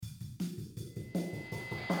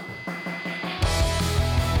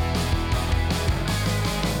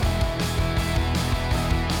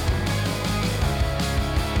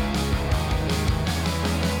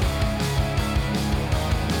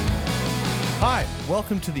Hi,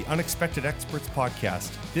 welcome to the Unexpected Experts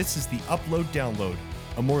podcast. This is the Upload Download,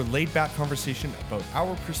 a more laid-back conversation about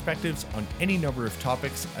our perspectives on any number of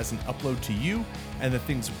topics as an upload to you and the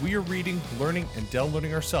things we are reading, learning, and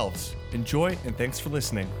downloading ourselves. Enjoy, and thanks for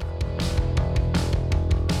listening.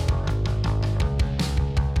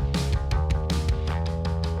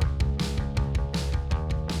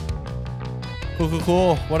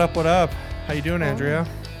 Cool. What up? How you doing, Andrea?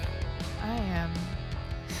 I am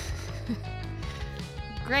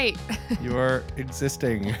great. You are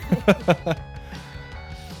existing.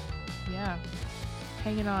 Yeah.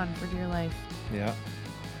 Hanging on for dear life. Yeah.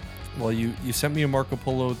 Well, you sent me a Marco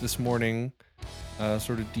Polo this morning,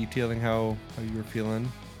 sort of detailing how you were feeling.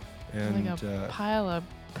 And like a pile of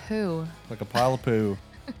poo. Like a pile of poo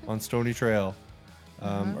on Stony Trail.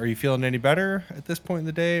 Are you feeling any better at this point in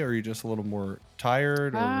the day, or are you just a little more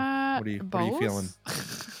tired, or what are you feeling?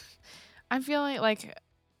 I'm feeling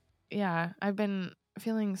I've been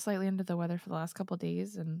feeling slightly under the weather for the last couple of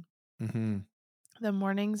days, and the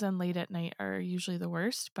mornings and late at night are usually the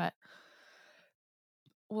worst, but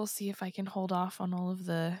we'll see if I can hold off on all of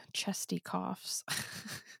the chesty coughs.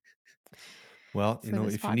 Well,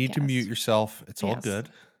 if you need to mute yourself, it's all good.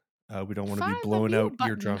 We don't want to be blowing out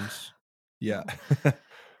eardrums. Yeah.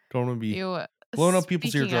 Don't want to be blowing up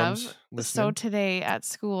people's eardrums. So today at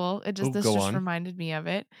school, this just reminded me of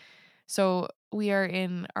it. So we are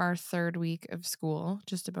in our third week of school,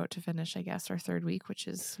 just about to finish, I guess, our third week, which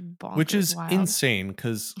is bonkers, which is wild. Insane,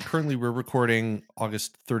 because currently we're recording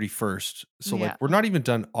August 31st. So we're not even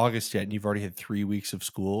done August yet, and you've already had 3 weeks of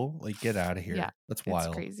school. Get out of here. Yeah, that's wild.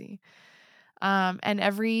 It's crazy. And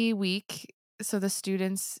every week, so the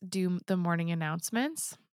students do the morning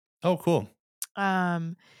announcements. Oh, cool.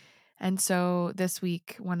 And so this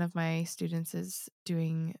week, one of my students is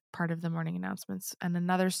doing part of the morning announcements, and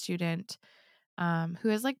another student who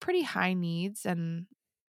has pretty high needs and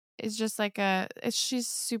is just she's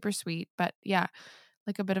super sweet, but yeah,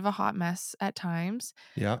 a bit of a hot mess at times.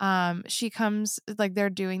 Yeah. She comes, they're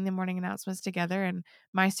doing the morning announcements together, and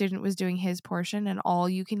my student was doing his portion, and all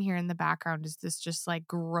you can hear in the background is this just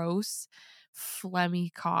gross,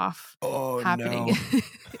 phlegmy cough happening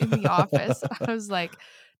in the office. I was like,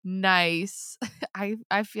 nice.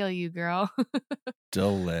 I feel you, girl.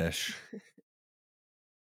 Delish.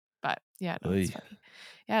 But yeah, no, it's funny.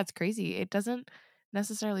 Yeah, it's crazy. It doesn't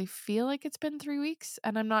necessarily feel like it's been 3 weeks,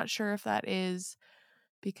 and I'm not sure if that is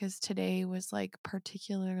because today was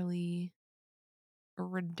particularly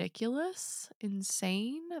ridiculous,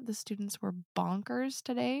 insane. The students were bonkers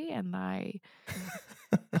today, and I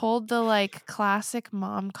pulled the classic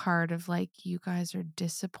mom card of you guys are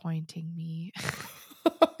disappointing me.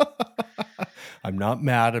 I'm not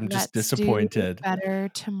mad. I'm just disappointed. Do better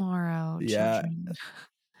tomorrow, yeah. children.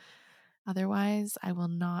 Otherwise, I will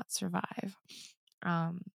not survive.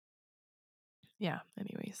 Yeah,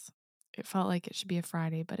 anyways. It felt like it should be a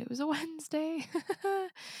Friday, but it was a Wednesday.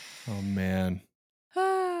 Oh, man.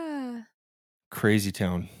 Crazy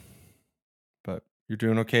town. But you're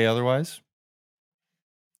doing okay otherwise?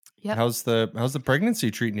 Yeah. How's the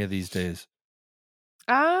pregnancy treating you these days?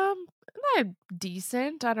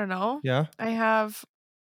 Decent. I don't know. Yeah. I have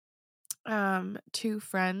 2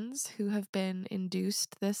 friends who have been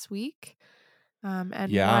induced this week.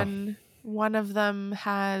 And one of them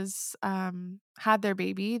has had their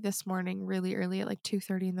baby this morning really early at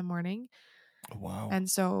 2:30 in the morning. Oh, wow. And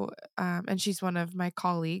so and she's one of my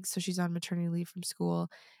colleagues, so she's on maternity leave from school.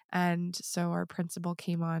 And so our principal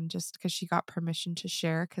came on just because she got permission to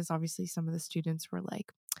share, because obviously some of the students were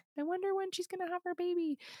like, I wonder when she's going to have her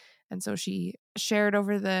baby. And so she shared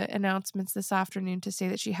over the announcements this afternoon to say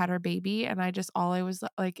that she had her baby. And it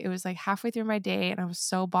was halfway through my day, and I was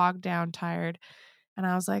so bogged down, tired. And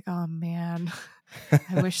I was like, oh man,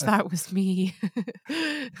 I wish that was me.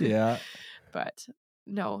 Yeah. But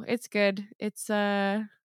no, it's good. It's I'm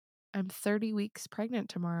 30 weeks pregnant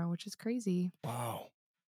tomorrow, which is crazy. Wow.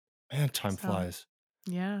 Man, time flies.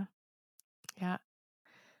 Yeah. Yeah.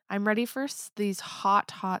 I'm ready for these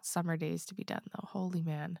hot summer days to be done, though. Holy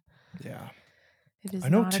man. Yeah. It is. I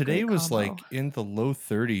know today was in the low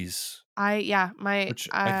 30s. Which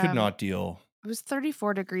I could not deal. It was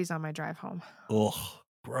 34 degrees on my drive home. Ugh,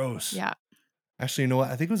 gross. Yeah. Actually, you know what?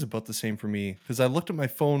 I think it was about the same for me, because I looked at my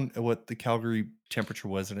phone at what the Calgary temperature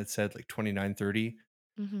was, and it said 29, 30.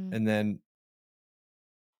 And then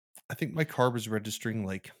I think my car was registering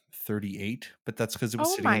 38, but that's because it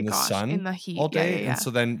was sitting in the sun in the heat all day. Yeah. And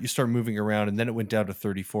so then you start moving around, and then it went down to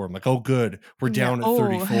 34. I'm like, oh, good. We're down at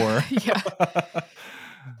 34. Yeah.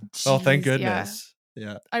 Oh, thank goodness.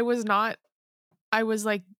 Yeah. I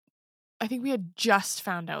think we had just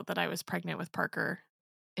found out that I was pregnant with Parker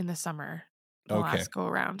in the summer. the Okay. last go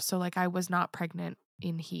around. So like I was not pregnant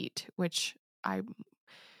in heat, which I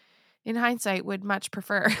in hindsight would much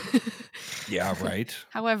prefer. Yeah, right.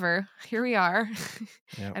 However, here we are.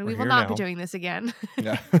 Yeah, And we're we will here not be now. doing this again.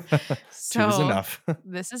 Yeah. Two is So enough.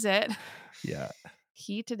 this is it. Yeah.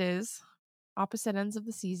 Heat it is. Opposite ends of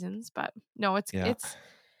the seasons, but no, Yeah.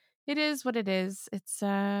 it is what it is. It's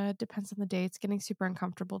depends on the day. It's getting super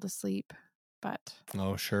uncomfortable to sleep. But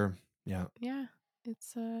Oh, sure. Yeah. yeah,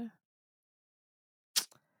 it's It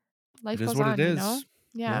life is goes what it on, you know? is.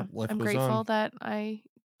 Yeah. Yep, life I'm goes on. grateful that I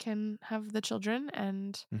can have the children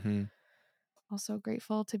and Mhm. also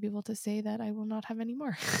grateful to be able to say that I will not have any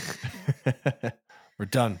more. We're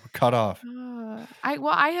done. We're cut off.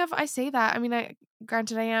 I say that. I mean, I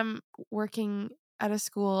granted I am working at a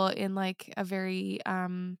school in like a very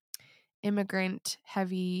immigrant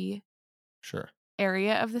heavy Sure.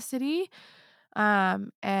 area of the city.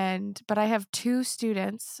 But I have two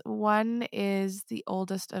students. One is the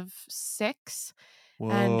oldest of 6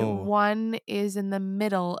 and Whoa. one is in the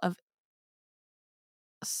middle of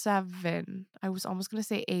 7. I was almost going to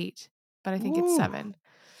say 8, but I think it's Woo. 7.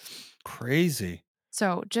 Crazy.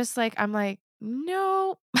 So just like I'm like,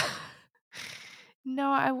 no.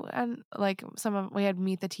 No, and like we had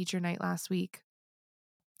meet the teacher night last week,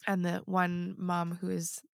 and the one mom who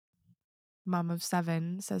is mom of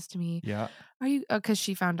 7 says to me, Yeah. "Are you?" Because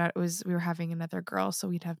she found out we were having another girl, so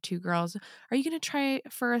we'd have 2 girls. "Are you gonna try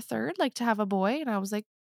for a third, like to have a boy?" And I was like,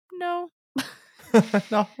 "No,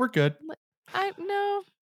 No, we're good. Like, I no,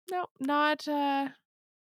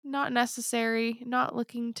 not necessary. Not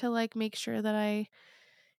looking to like make sure that I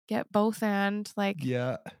get both and like."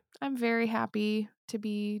 Yeah. I'm very happy to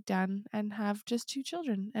be done and have just 2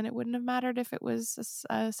 children, and it wouldn't have mattered if it was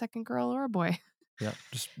a second girl or a boy. Yeah.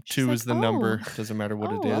 Just She's 2 like, is the "Oh, number. Doesn't matter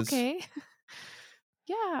what it oh, is. okay.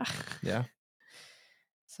 Yeah." Yeah.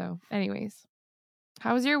 So, anyways,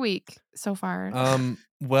 how was your week so far? Enough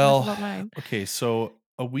Well, about mine. okay, so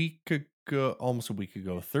a week ago, almost a week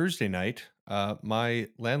ago, Thursday night, my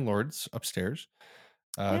landlords upstairs,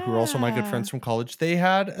 who are also my good Yeah. friends from college, they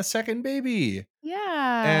had a second baby.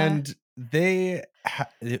 Yeah. And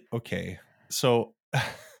okay. So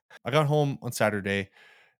I got home on Saturday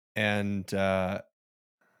and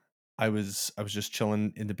I was just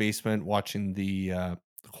chilling in the basement watching the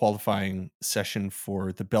qualifying session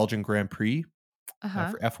for the Belgian Grand Prix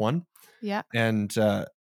Uh-huh. for F1. Yeah. And I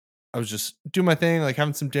was just doing my thing, like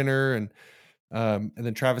having some dinner, and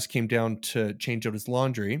then Travis came down to change out his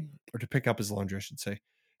laundry, or to pick up his laundry, I should say.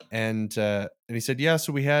 And he said, "Yeah,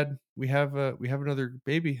 so we have another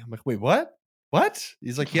baby." I'm like, "Wait, what? What?"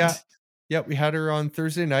 He's like, "Yeah, yeah, we had her on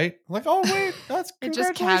Thursday night." I'm like, "Oh, wait, that's It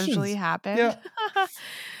just casually congratulations." happened. Yeah.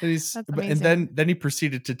 That's And amazing. then he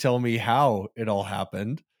proceeded to tell me how it all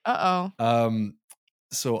happened. Uh-oh. Um,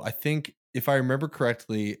 so I think if I remember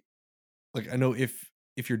correctly, like I know if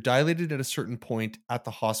you're dilated at a certain point at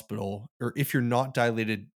the hospital, or if you're not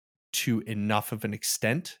dilated to enough of an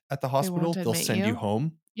extent at the They won't hospital, they'll admit send you you?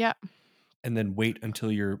 home Yeah. and then wait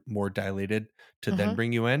until you're more dilated to then Uh-huh.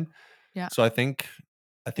 bring you in. Yeah. So I think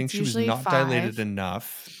It's she was usually not dilated 5.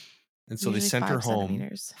 enough. And so they Usually sent her 5 home,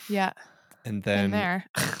 centimeters. Yeah. and Same then there.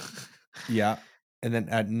 yeah, and then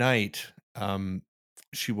at night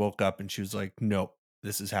she woke up and she was like, "Nope,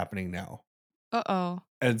 this is happening now." Uh-oh.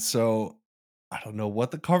 And so I don't know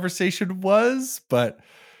what the conversation was, but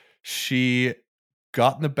she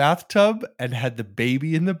got in the bathtub and had the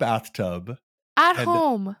baby in the bathtub At and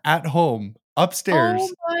home. at home Oh upstairs.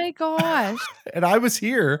 my gosh. And I was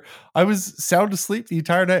here. I was sound asleep the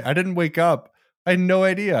entire night. I didn't wake up. I had no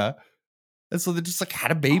idea. And so they just like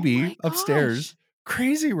had a Oh baby my upstairs. gosh.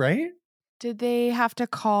 Crazy, right? Did they have to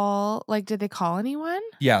call did they call anyone?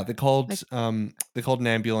 Yeah, Like, they called an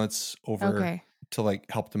ambulance over okay. to like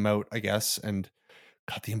help them out, I guess, and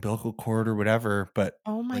got the umbilical cord or whatever. But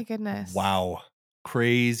Oh my like, goodness. wow,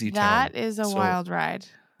 crazy town. That is a So wild ride.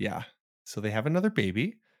 yeah, so they have another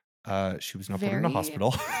baby. She was not put in a Very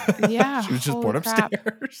hospital. yeah, She was just holy born crap.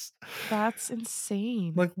 upstairs. That's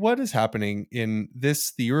insane. Like, what is happening in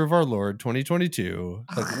this, the year of our Lord, 2022?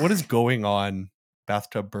 Like, what is going on?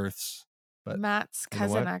 Bathtub births. But Matt's you know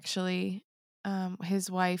cousin what? actually, his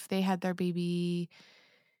wife, they had their baby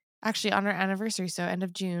actually on our anniversary, so end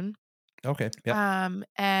of June. Okay. Yep.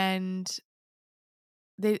 And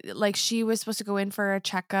they like she was supposed to go in for a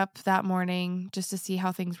checkup that morning just to see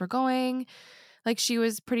how things were going. Like she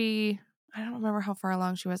was pretty I don't remember how far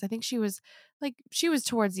along she was. I think she was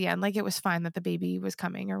towards the end. Like it was fine that the baby was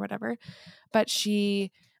coming or whatever. But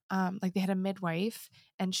she like they had a midwife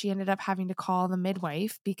and she ended up having to call the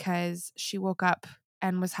midwife because she woke up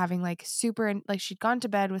and was having like she'd gone to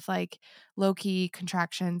bed with like low-key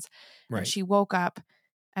contractions, and Right. she woke up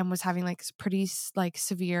and was having like pretty like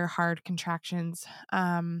severe hard contractions.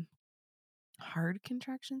 Hard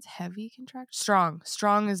contractions, heavy contractions,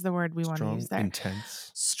 strong is the word we want to use Strong, there.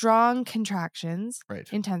 intense. Strong contractions, Right.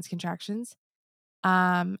 intense contractions.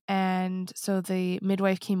 And so the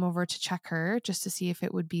midwife came over to check her just to see if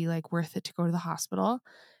it would be like worth it to go to the hospital.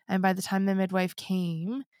 And by the time the midwife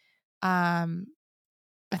came, I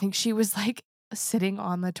think she was like sitting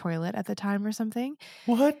on the toilet at the time or something.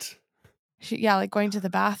 What? Like going to the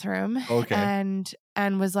bathroom, Okay.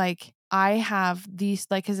 and was like, I have these,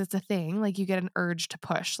 like, because it's a thing, like you get an urge to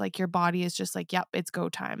push, like your body is just like, yep, it's go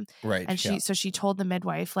time. Right. And Yeah. she told the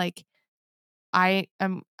midwife, like, I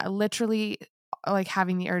am literally like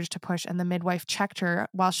having the urge to push. And the midwife checked her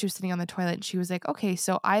while she was sitting on the toilet, and she was like, okay,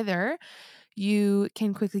 so either you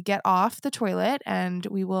can quickly get off the toilet and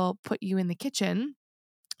we will put you in the kitchen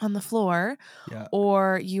on the floor, Yeah.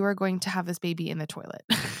 or you are going to have this baby in the toilet.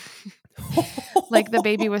 Like the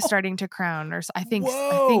baby was starting to crown, or I think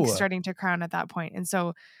Whoa. starting to crown at that point. And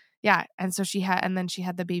so, yeah. And so she had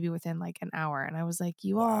the baby within like an hour. And I was like,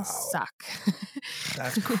 you all Wow. suck.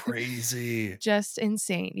 That's crazy. Just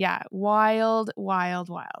insane. Yeah. Wild, wild,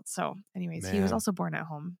 wild. So anyways, he was Man. also born at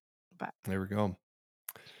home, but There we go.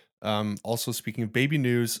 Also, speaking of baby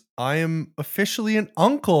news, I am officially an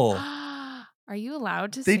uncle. are you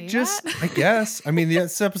allowed to They say just, that? I guess. I mean,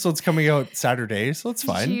 this episode's coming out Saturday, so it's Did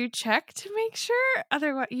fine. you check to make sure?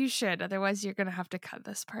 Otherwise, you should. Otherwise, you're gonna have to cut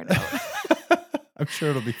this part out. I'm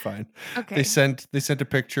sure it'll be fine. Okay. They sent a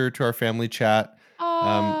picture to our family chat.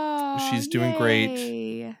 Oh, She's doing great,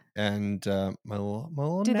 yay. and my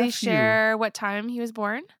little Did nephew. they share what time he was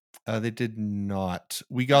born? They did not.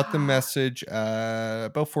 We got the message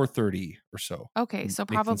about 4:30 or so. Okay, so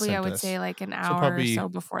Nathan probably I sent would us. say like an So hour or probably, so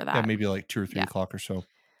before yeah, that. maybe like 2 or 3 Yeah. o'clock or so.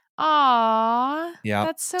 Aw, Yeah.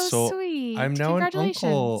 that's so So sweet. I'm now an uncle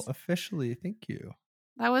Congratulations. officially. Thank you.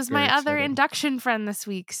 That was Very my other exciting. induction friend this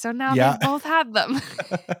week. So now Yeah. they've both had them.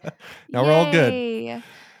 Now we're all good. Yay. Yeah.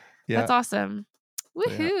 That's awesome. So,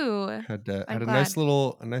 yeah, Woohoo. had I'm a glad. nice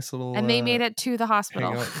little And they made it to the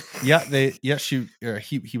hospital. hangout. Yeah,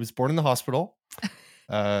 he was born in the hospital.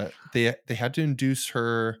 They had to induce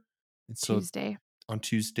her, and so Tuesday. on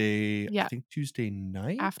Tuesday, Yeah. I think Tuesday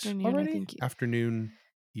night Afternoon, already? I think. Afternoon,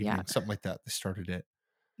 Yeah. evening, something like that. They started it.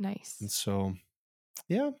 Nice. And so,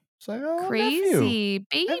 yeah, it's like, oh, Crazy.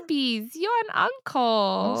 nephew. Babies. You're an I'm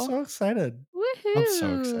uncle. so excited. Woohoo. I'm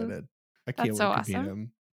so excited. I can't That's so wait to meet awesome.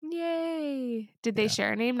 him. Yay. Did they Yeah.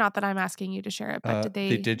 share a name? Not that I'm asking you to share it, but did they?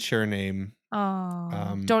 They did share a name.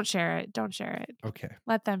 Oh, don't share it. Don't share it. Okay.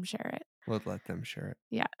 Let them share it. Let them share it.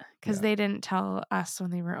 Yeah. Because they didn't tell us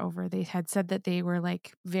when they were over. They had said that they were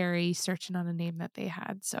like very certain on a name that they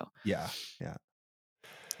had. So Yeah.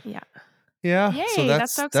 Yay, So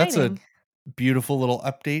that's so a exciting. beautiful little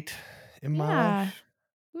update in my life.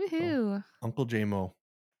 Woohoo. Uncle J-Mo.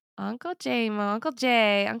 Uncle J-Mo. Uncle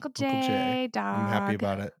J. Uncle J. Dog. I'm happy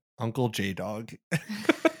about it. Uncle J Dog.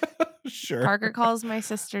 Sure. Parker calls my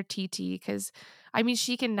sister TT because, I mean,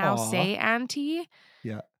 she can now say auntie.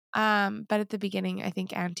 Yeah. But at the beginning, I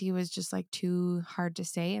think auntie was just like too hard to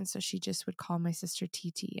say, and so she just would call my sister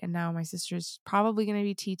TT. And now my sister's probably going to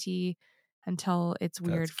be TT until it's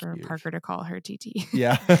weird That's for cute. Parker to call her TT.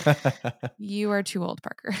 Yeah. You are too old,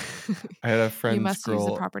 Parker. I had a friend's You must girl. use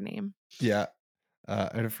the proper name. Yeah. I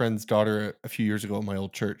had a friend's daughter a few years ago at my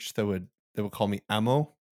old church that would call me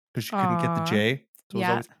Ammo because she couldn't get the J. So it was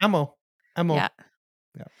always Ammo. Yeah.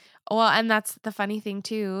 Yeah. Well, and that's the funny thing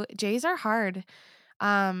too. J's are hard.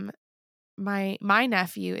 My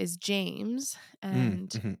nephew is James,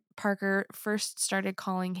 and Parker first started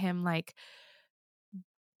calling him like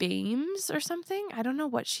Bames or something. I don't know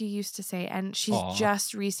what she used to say, and she's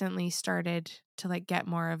just recently started to like get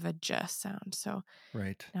more of a j sound. So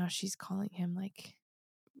now she's calling him like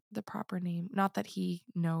the proper name. Not that he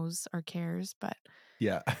knows or cares, but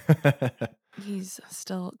yeah. he's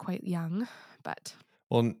still quite young. But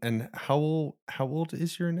well, and how old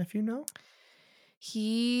is your nephew now?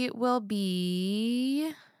 He will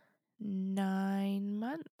be 9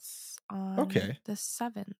 months on the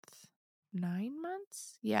 7th. 9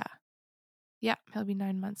 months? Yeah. Yeah, he'll be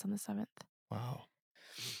 9 months on the 7th. Wow.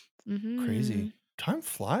 Mm-hmm. Crazy. Time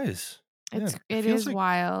flies. It is like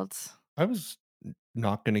wild. I was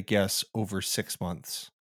not going to guess over 6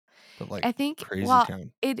 months. But like, I think, crazy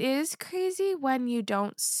town. It is crazy when you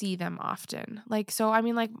don't see them often. Like, so, I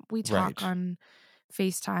mean, like, we talk on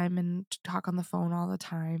FaceTime and talk on the phone all the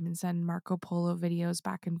time and send Marco Polo videos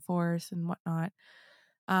back and forth and whatnot.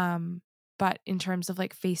 But in terms of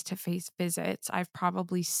like face-to-face visits, I've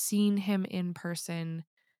probably seen him in person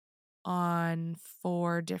on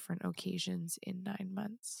 4 different occasions in 9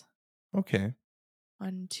 months. Okay.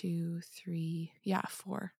 1, 2, 3,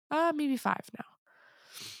 4. Maybe 5 now.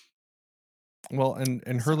 Well, and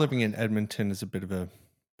her So living in Edmonton is a bit of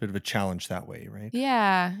a challenge that way, right?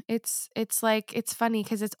 yeah, it's like it's funny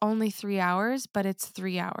because it's only 3 hours, but it's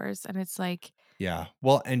 3 hours, and it's like Yeah.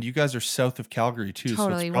 Well, and you guys are south of Calgary too, so it's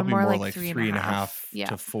totally, we're probably more more like like 3 and a half. 3.5 Yeah,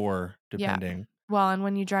 to 4, yeah. depending. Well, and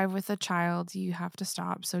when you drive with a child, you have to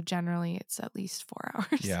stop, so generally it's at least 4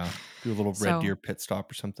 hours. Yeah. Do a little Red So Deer pit stop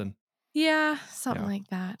or something. yeah, something Yeah. like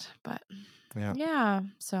that. But Yeah. yeah.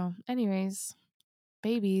 So, anyways,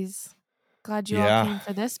 babies. Glad you all Yeah. came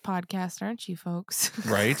for this podcast, aren't you, folks?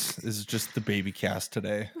 Right? This is just the baby cast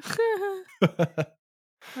today.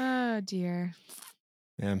 Oh dear.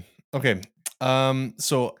 Yeah. Okay.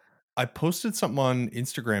 So I posted something on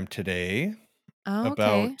Instagram today Oh,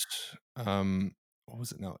 about okay. what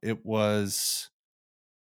was it now? It was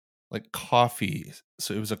like coffee.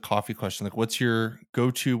 So it was a coffee question. Like, what's your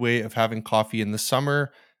go-to way of having coffee in the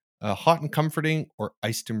summer? Hot and comforting or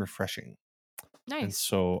iced and refreshing? And Nice.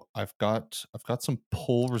 so I've got some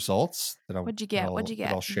poll results that I What'd you that get? What'd I'll you that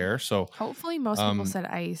get? I'll share. So Hopefully most people um said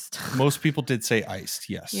iced. most people did say iced,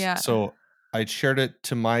 yes. Yeah. So I shared it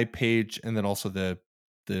to my page and then also the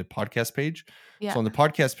podcast page. Yeah. So on the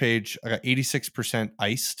podcast page, I got 86%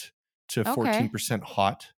 iced to Okay. 14%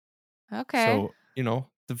 hot. Okay. So,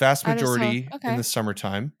 the vast That is so majority in okay. the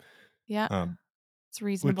summertime, Yeah. um, It's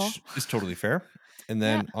reasonable. which is totally fair. And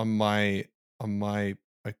Yeah. then on my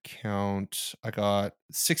account, I got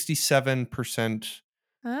 67%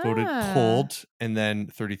 voted Ah, cold and then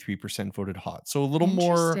 33% voted hot. So a little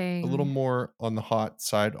interesting. more on the hot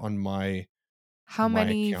side on my How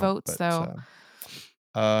many account, votes but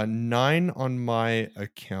though? 9 on my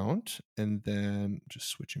account, and then just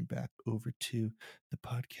switching back over to the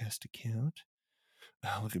podcast account.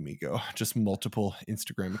 Look at me go. Just multiple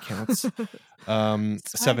Instagram accounts. 7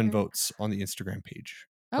 Swagger. votes on the Instagram page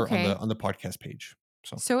or on the Okay. podcast page.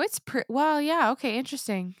 So, So it's well, yeah, okay,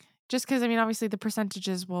 interesting. Just because I mean, obviously the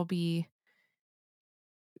percentages will be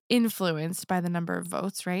influenced by the number of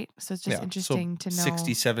votes, right? So it's just yeah. So interesting to know.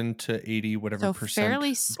 67 to 80 whatever So percent fairly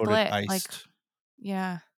voted split, like, iced.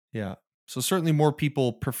 yeah, Yeah. So certainly more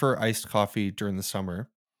people prefer iced coffee during the summer.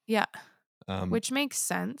 yeah, Um, which makes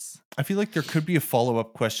sense. I feel like there could be a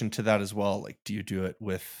follow-up question to that as well. Like, do you do it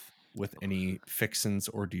with any fixins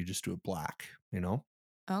or do you just do it black?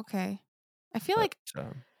 Okay. I feel But like,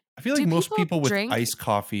 I feel like do most people people with drink iced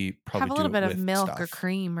coffee have probably a do little it bit of with milk or stuff.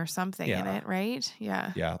 cream or something in Yeah. it, right?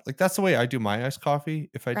 Yeah. Yeah. Like that's the way I do my iced coffee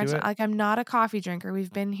if I do Granted, it. like I'm not a coffee drinker.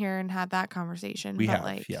 We've been here and had that conversation, We but have,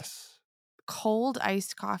 like yes. cold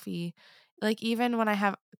iced coffee, like even when I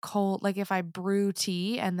have cold, like if I brew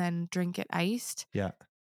tea and then drink it iced, Yeah.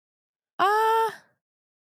 uh,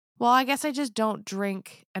 well, I guess I just don't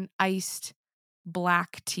drink an iced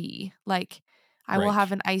black tea. Like I will Right.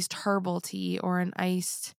 have an iced herbal tea or an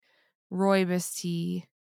iced rooibos tea,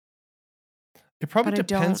 It probably but I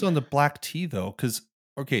depends don't. on the black tea though, because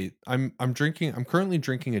okay, I'm currently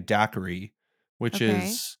drinking a daiquiri, which Okay.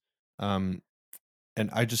 is and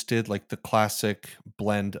I just did like the classic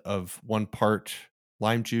blend of 1 part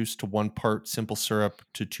lime juice to 1 part simple syrup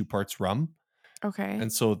to 2 parts rum. Okay.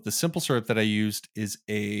 And so the simple syrup that I used is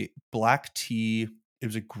a black tea. It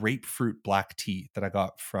was a grapefruit black tea that I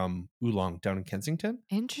got from Oolong down in Kensington.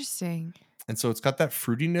 Interesting. And so it's got that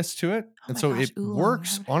fruitiness to it. Oh And my so gosh, it oolong. I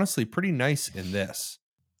works haven't honestly pretty nice in this.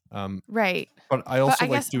 Um, Right. but I But also I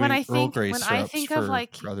like guess when doing I Earl think Grey when I syrups think of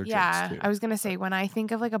like for other drinks yeah, too. I was gonna But say when I think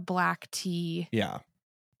of like a black tea, yeah, it's like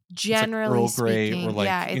generally Earl Grey or speaking, yeah,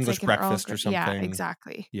 like it's English like an Earl breakfast Grey. or Yeah, something.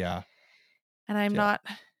 exactly. Yeah. And I'm Yeah. not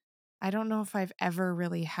I don't know if I've ever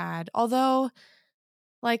really had, although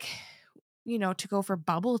like, to go for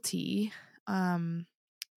bubble tea, um,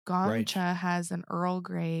 Right. Gongcha has an Earl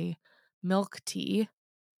Grey milk tea.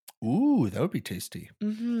 Ooh, that would be tasty.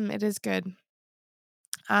 It is good.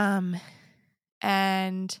 Um,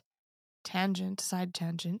 and side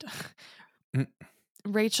tangent. Mm,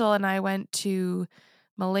 Rachel and I went to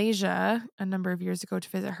Malaysia a number of years ago to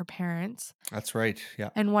visit her parents. that's right. Yeah.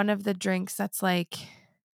 And one of the drinks that's like,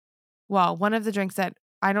 well, one of the drinks that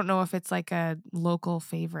I don't know if it's like a local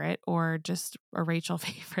favorite or just a Rachel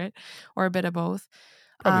favorite or a bit of both,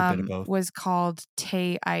 Probably a bit of both. was called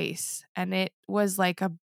Tay Ice. And it was like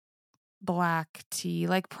a black tea,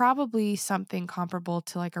 like probably something comparable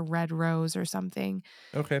to like a red rose or something,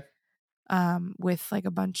 Okay. with like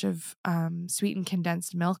a bunch of sweetened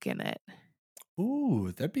condensed milk in it.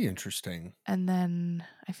 Ooh, that'd be interesting. And then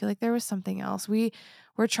I feel like there was something else. We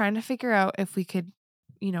were trying to figure out if we could,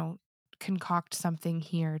 you know, concoct something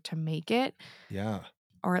here to make it, Yeah.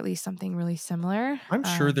 or at least something really similar. I'm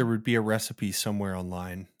sure there would be a recipe somewhere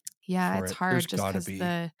online Yeah, for it's it. There's hard just got to because be.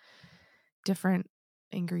 the different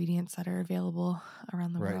ingredients that are available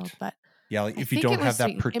around the Right. world. But Yeah, like I if you think it don't was have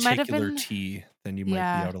that sweetened. It might have particular been, tea, then you might be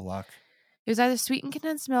yeah, out of luck. it was either sweetened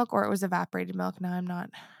condensed milk or it was evaporated milk. Now I'm not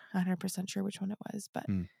 100% sure which one it was. But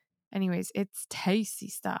Hmm. anyways, it's tasty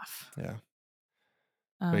stuff. Yeah.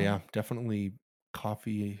 But yeah, Um, definitely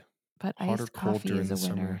coffee, but hot or iced cold coffee during is the a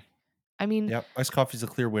winner. summer. I mean, Yep, iced coffee's a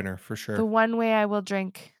clear winner for the sure. one way I will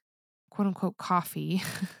drink quote unquote coffee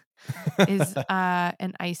is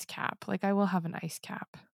an ice cap. Like I will have an ice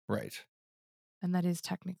cap, Right. and that is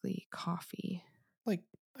technically coffee. Like,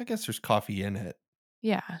 I guess there's coffee in it.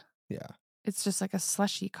 Yeah. Yeah. It's just like a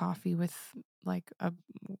slushy coffee with like a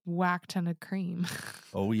whack ton of cream.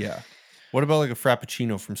 Oh, yeah. What about like a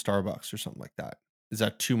frappuccino from Starbucks or something like that? Is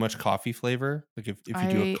that too much coffee flavor? Like if you do a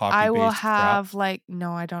I will coffee-based frap, have like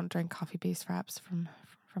no, I don't drink coffee based fraps from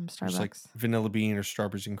just like Starbucks. vanilla bean or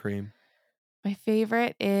strawberries and cream. My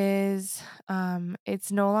favorite is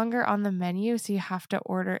it's no longer on the menu, so you have to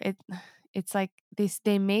order it. It's like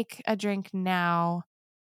they make a drink now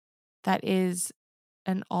that is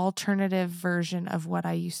an alternative version of what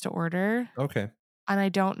I used to order. Okay. And I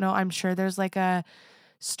don't know, I'm sure there's like a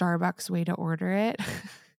Starbucks way to order it,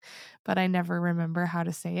 but I never remember how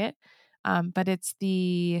to say it. But it's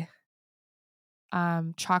the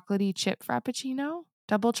chocolatey chip frappuccino,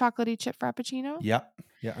 double chocolatey chip frappuccino. Yeah.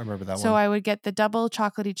 Yeah, I remember that So one. I would get the double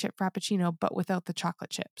chocolatey chip frappuccino, but without the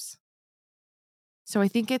chocolate chips. So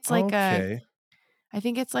Okay. I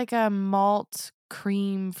think it's like a malt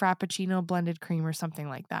cream frappuccino blended cream or something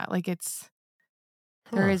like that. Like there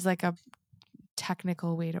Huh. is like a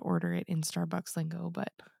technical way to order it in Starbucks lingo,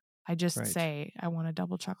 but I just Right. say I want a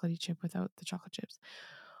double chocolatey chip without the chocolate chips.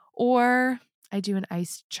 Or I do an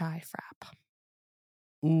iced chai frap.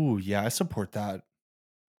 Ooh, yeah, I support that.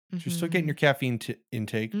 So you're still getting Mhm. your caffeine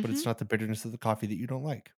intake, but Mhm. it's not the bitterness of the coffee that you don't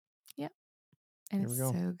like. Yep. And There it's we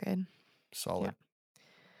go. so good. Solid. Yep.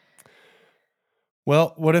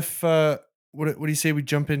 Well, what if what do you say we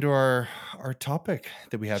jump into our topic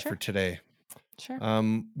that we had for Sure. today? Sure.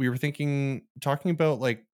 We were talking about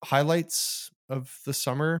like highlights of the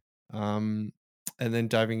summer, um, and then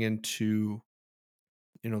diving into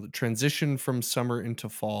the transition from summer into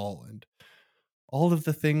fall and all of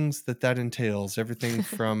the things that entails. Everything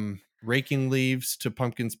from raking leaves to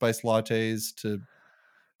pumpkin spice lattes to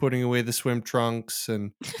putting away the swim trunks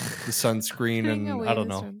and the sunscreen Putting and I away don't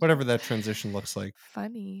the know swim whatever trunks. that transition looks like.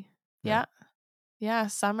 Funny. Yeah. Yeah. Yeah.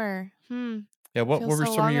 Summer. Yeah, what Feels were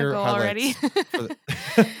so some of long your ago already.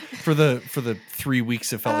 highlights for the for the 3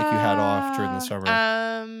 weeks it felt like you had off during the summer?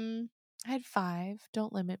 I had 5.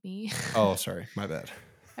 Don't limit me. Oh, sorry, my bad.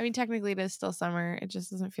 I mean, technically it is still summer. It just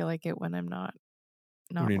doesn't feel like it when I'm When not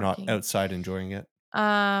you're not working. outside enjoying it.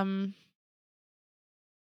 Um,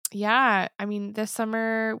 yeah, I mean, this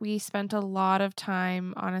summer we spent a lot of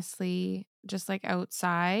time, honestly, just like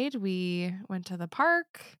outside. We went to the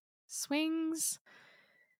park, swings,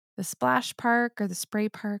 the splash park or the spray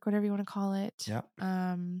park, whatever you want to call it. Yeah.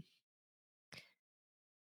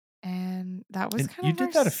 And that was And kind you of our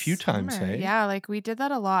did that a few times, summer. hey? Yeah, like we did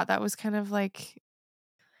that a lot. That was kind of like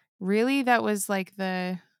really that was like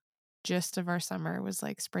the gist of our summer was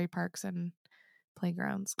like spray parks and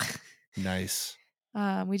playgrounds. Nice.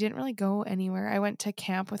 We didn't really go anywhere. I went to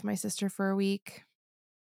camp with my sister for a week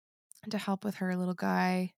to help with her little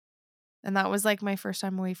guy. And that was like my first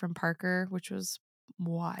time away from Parker, which was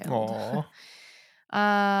wild.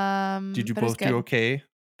 Aw. Did you But it's both do good. okay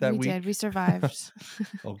that We did. We week? survived.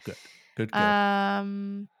 Oh, good. Good, good.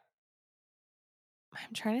 um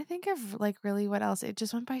I'm trying to think of like really what else. It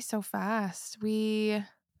just went by so fast.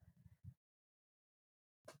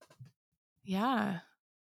 Yeah.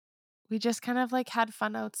 We just kind of like had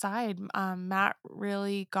fun outside. Matt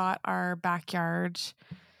really got our backyard.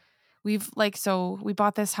 We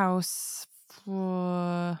bought this house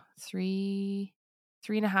for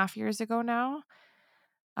 3.5 years ago now.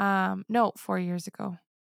 No, 4 years ago.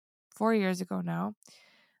 4 years ago now.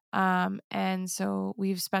 And so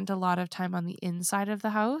we've spent a lot of time on the inside of the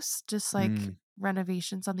house, just like Mm.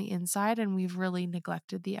 renovations on the inside, and we've really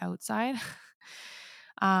neglected the outside.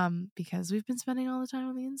 Because we've been spending all the time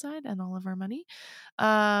on the inside and all of our money.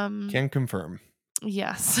 Can confirm.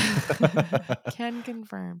 Yes. Can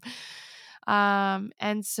confirm.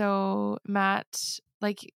 And so Matt,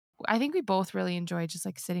 like, I think we both really enjoy just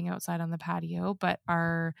like sitting outside on the patio, but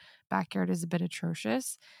our backyard is a bit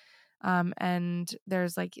atrocious. And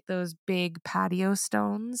there's like those big patio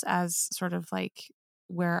stones as sort of like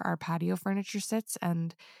where our patio furniture sits,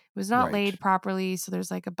 and it was not Right. laid properly, so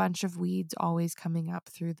there's like a bunch of weeds always coming up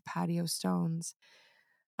through the patio stones.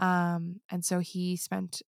 And so he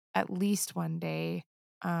spent at least one day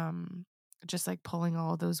just like pulling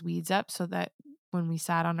all those weeds up so that when we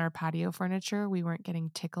sat on our patio furniture, we weren't getting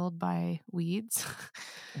tickled by weeds.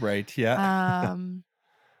 Right. Yeah. um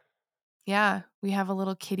yeah, we have a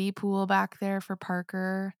little kiddie pool back there for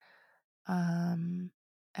Parker. Um,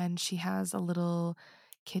 and she has a little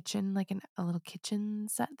kitchen, like a little kitchen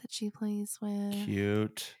set that she plays with,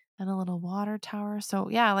 Cute. and a little water tower. So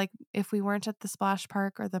yeah, like if we weren't at the splash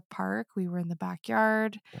park or the park, we were in the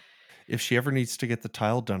backyard. If she ever needs to get the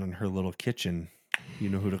tile done in her little kitchen, you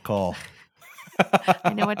know who to call.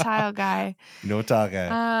 I know a tile guy. You know what,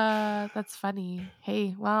 guy? That's funny.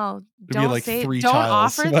 Hey, well, Maybe like 3 don't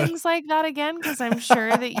tiles. offer things like that again, because I'm sure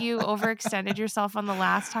that you overextended yourself on the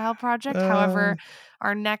last tile project. However,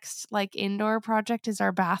 our next like indoor project is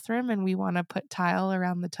our bathroom, and we want to put tile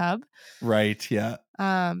around the tub. Right. Yeah.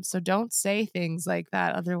 So don't say things like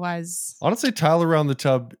that. Otherwise, Honestly, tile around the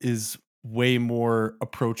tub is way more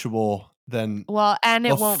approachable than well, and a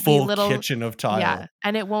it won't be full little, kitchen of tile. yeah,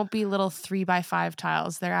 and it won't be little 3x5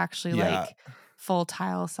 tiles. They're actually Yeah. like full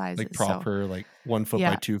tile sizes. Like proper, like 1 foot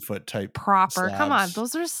by 2 foot type proper. Come on, slabs.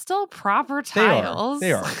 those are still proper tiles.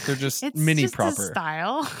 They are. They're just it's mini just proper. a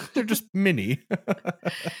style. They're just mini.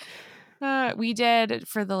 We did,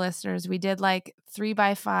 for the listeners, we did like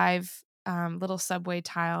 3x5 little subway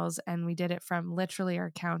tiles, and we did it from literally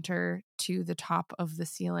our counter to the top of the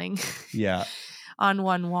ceiling. Yeah. On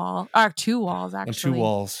one wall, or 2 walls actually. On 2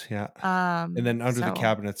 walls, yeah. And then under the so,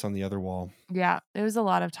 cabinets on the other wall. Yeah, it was a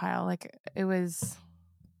lot of tile. Like it was,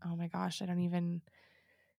 oh my gosh, I don't even.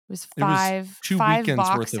 It was 2 five weekends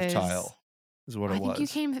boxes worth of tile is what it was. I think you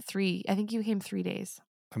came 3. I think you came 3 days.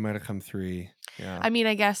 I might have come 3. Yeah. I mean,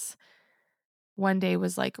 I guess one day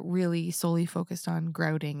was like really solely focused on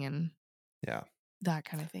grouting and that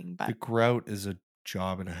kind of thing. But the grout is a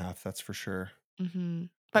job and a half, that's for sure.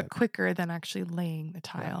 But quicker than actually laying the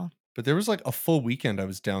tile. Yeah. But there was like a full weekend I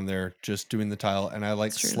was down there just doing the tile, and I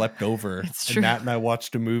like slept over. It's and true. Nat and I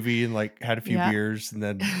watched a movie and like had a few beers and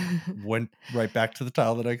then went right back to the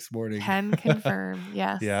tile the next morning. Can confirm.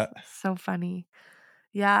 Yes. Yeah. So funny.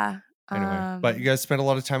 Yeah. Anyway, but you guys spent a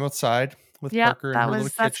lot of time outside with Parker and her little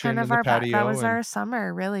kitchen and the patio. That was our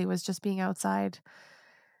summer, really, was just being outside.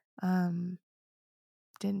 Didn't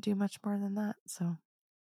do much more than that, so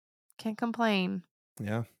can't complain.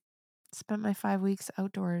 Yeah. Spent my 5 weeks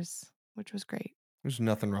outdoors, which was great. There's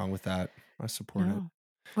nothing wrong with that. I support it.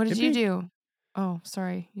 What did you do? Oh,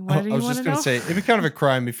 sorry. I was just going to say, it'd be kind of a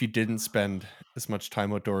crime if you didn't spend as much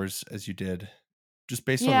time outdoors as you did, just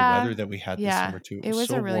based on the weather that we had this summer too. It was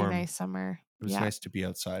so a really warm. nice summer. It was nice to be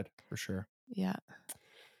outside for sure. Yeah.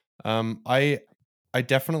 I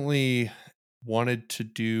definitely wanted to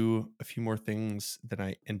do a few more things than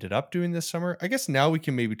I ended up doing this summer. I guess now we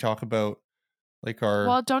can maybe talk about like our.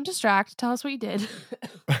 Well, don't distract. Tell us what you did.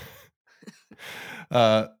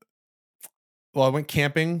 Well, I went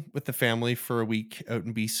camping with the family for a week out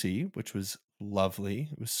in BC, which was lovely.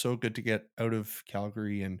 It was so good to get out of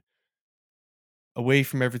Calgary and away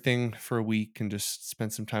from everything for a week and just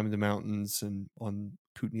spend some time in the mountains and on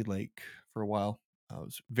Kootenay Lake for a while. It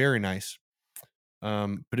was very nice.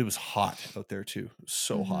 But it was hot out there too. It was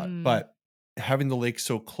so hot. But having the lake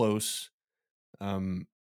so close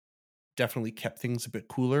definitely kept things a bit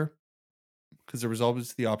cooler, because there was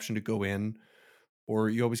always the option to go in, or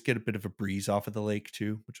you always get a bit of a breeze off of the lake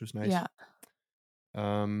too, which was nice. Yeah.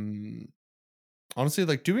 Honestly,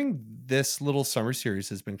 like doing this little summer series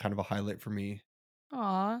has been kind of a highlight for me.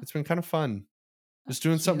 Aw. It's been kind of fun. Just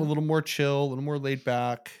doing something a little more chill, a little more laid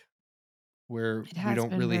back, where we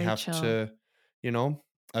don't really have to, you know,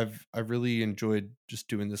 I've really enjoyed just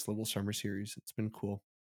doing this little summer series. It's been cool.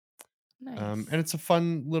 Nice. And it's a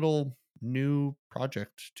fun little new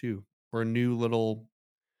project too, or a new little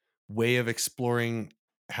way of exploring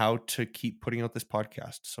how to keep putting out this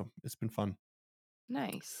podcast. So it's been fun.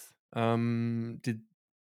 Nice. Did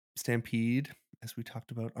Stampede, as we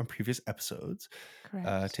talked about on previous episodes.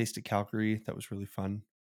 Correct. Tasted Calgary. That was really fun.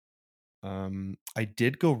 I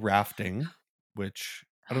did go rafting, which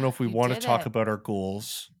I don't know if we want to talk about our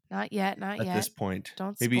goals. Not yet. At this point.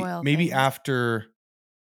 Don't spoil maybe things. after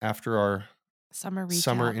our summer recap.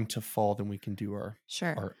 Summer into fall, then we can do our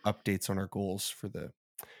updates on our goals for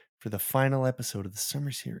the final episode of the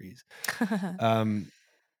summer series. But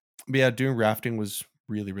yeah, doing rafting was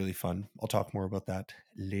really, really fun. I'll talk more about that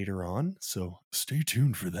later on, so stay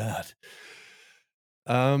tuned for that.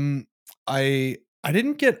 I I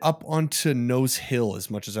didn't get up onto Nose Hill as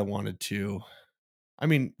much as I wanted to. I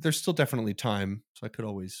mean, there's still definitely time, so I could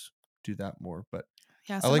always do that more, but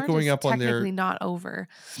Yeah, I like summer going is up on technically there. not over.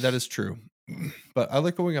 That is true. But I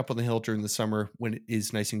like going up on the hill during the summer when it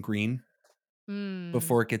is nice and green Mm,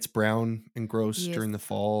 before it gets brown and gross yes. during the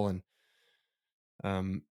fall. And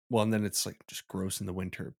well, and then it's like just gross in the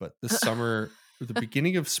winter. But the summer, the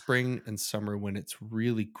beginning of spring and summer when it's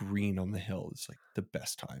really green on the hill is like the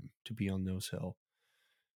best time to be on Nose Hill.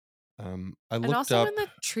 I And looked also when up, the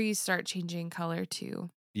trees start changing color too.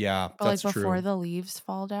 yeah, Or like that's before true. the leaves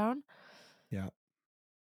fall down. Yeah.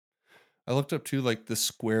 I looked up too, like the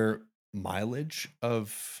square mileage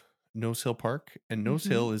of Nose Hill Park, and Nose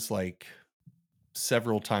Mm-hmm. Hill is like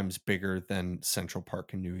several times bigger than Central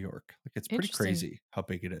Park in New York. Like it's pretty Interesting. crazy how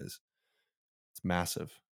big it is. It's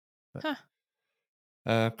massive. But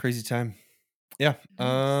Huh. crazy time. Yeah.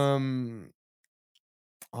 Nice.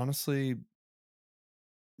 Honestly,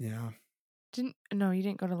 yeah. You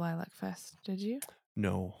didn't go to Lilac Fest, did you?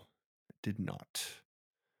 No, I did not.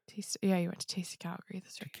 Yeah, you went to Taste of Calgary.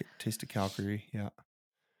 That's right. Taste of Calgary, yeah.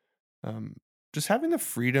 Um just having the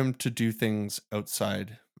freedom to do things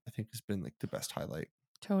outside, I think has been like the best highlight.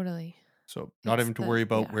 Totally. So not It's having to worry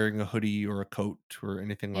about yeah. wearing a hoodie or a coat or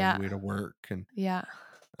anything on the Yeah. way to work, and Yeah.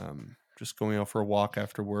 just going out for a walk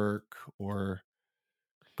after work or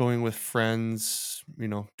going with friends,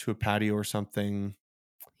 to a patio or something.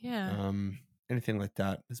 Yeah. Um, Anything like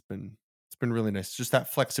that it's been really nice. Just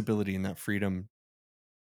that flexibility and that freedom.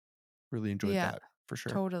 Really enjoyed Yeah. that for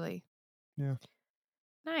sure. Totally. Yeah.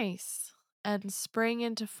 Nice. And spring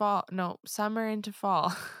into fall. No, summer into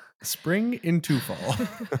fall. Spring into fall.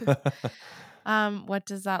 What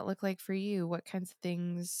does that look like for you? What kinds of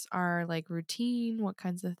things are like routine? What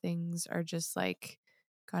kinds of things are just like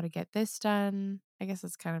gotta get this done? I guess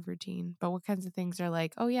it's kind of routine, but what kinds of things are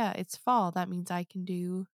like, oh yeah, it's fall. That means I can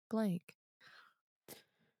do blank.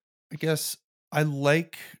 I guess I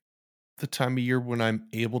like the time of year when I'm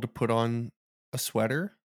able to put on a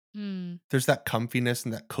sweater. Hmm. There's that comfiness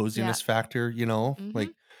and that Yeah. coziness factor, Mm-hmm.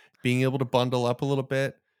 like being able to bundle up a little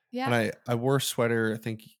bit. And Yeah. I wore a sweater, I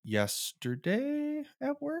think yesterday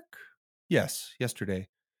at work. Yes, yesterday.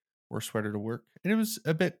 Wore a sweater to work. And it was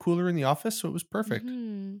a bit cooler in the office, so it was perfect.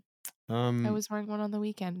 Mm-hmm. I Um was wearing one on the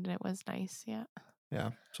weekend and it was nice. Yeah.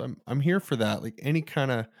 yeah, so I'm here for that. Like any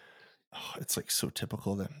kind of it's like so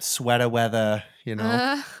typical the sweater weather.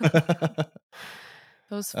 Uh,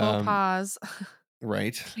 those faux um pas,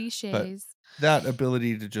 right. But cliches. that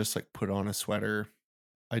ability to just like put on a sweater,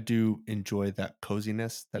 I do enjoy that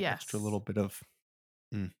coziness, that extra Yes. little bit of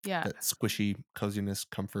Yeah. that squishy coziness,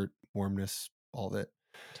 comfort, warmness, all that.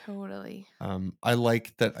 Totally. I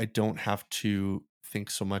like that I don't have to think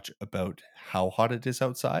so much about how hot it is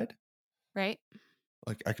outside. Right?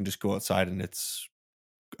 Like I can just go outside and it's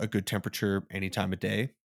a good temperature any time of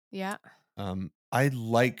day. Yeah. I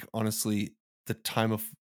like honestly the time of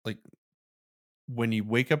like when you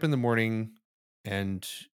wake up in the morning and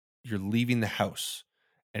you're leaving the house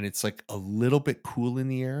and it's like a little bit cool in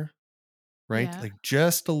the air, right? Yeah. Like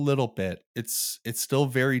just a little bit. It's still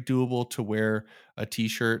very doable to wear a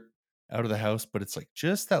t-shirt out of the house, but it's like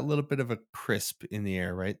just that little bit of a crisp in the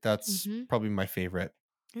air, right? That's Mm-hmm. probably my favorite.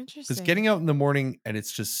 Cuz Interesting. getting out in the morning and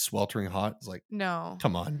it's just sweltering hot is like, No.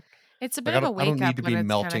 come on. It's a Like bit of a I don't wake need up to when be it's kind of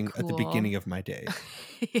melting at the cool. beginning of my day,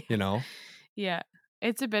 Yeah. you know? Yeah.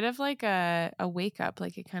 It's a bit of like a wake up.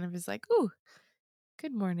 Like it kind of is like, ooh,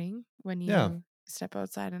 good morning when Yeah. you step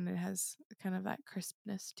outside and it has kind of that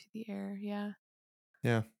crispness to the air. Yeah.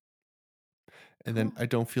 Yeah. And then Cool. I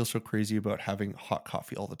don't feel so crazy about having hot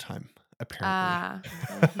coffee all the time, apparently. Ah.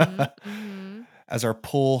 Mm-hmm. Mm-hmm. As our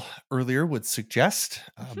poll earlier would suggest,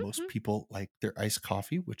 most Mm-hmm. people like their iced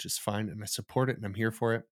coffee, which is fine, and I support it and I'm here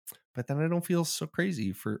for it. But then I don't feel so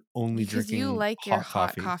crazy for only Because you drinking like your hot hot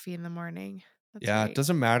coffee. coffee in the morning. That's Yeah, it right.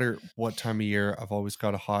 doesn't matter what time of year. I've always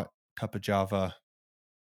got a hot cup of Java.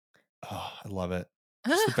 Oh, I love it.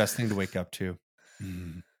 Just the best thing to wake up to.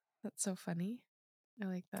 Mm, That's so funny. I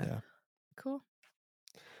like that. yeah. Cool.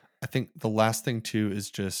 I think the last thing too is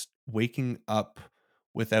just waking up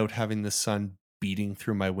without having the sun beating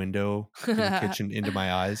through my window in the kitchen into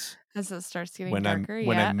my eyes As it starts getting when I'm darker.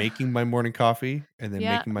 when Yeah. I'm making my morning coffee and then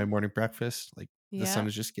Yeah. making my morning breakfast. Like the Yeah. sun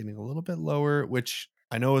is just getting a little bit lower, which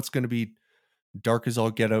I know it's going to be dark as all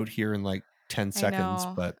get out here in like 10 I seconds,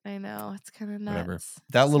 know. but I know. It's kind of whatever. nuts.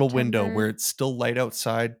 That little window September. where it's still light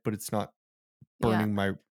outside, but it's not Yeah. burning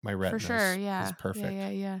my For sure. retinas is Yeah. Yeah. perfect. Yeah.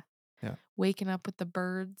 Yeah. Yeah. Waking up with the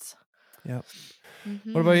birds. Yeah.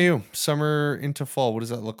 What about Mm-hmm. you? Summer into fall. What does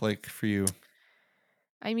that look like for you?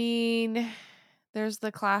 I mean, there's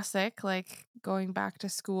the classic, like going back to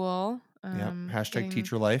school. Yep. Hashtag Getting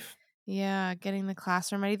teacher life. getting the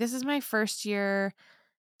classroom ready. This is my first year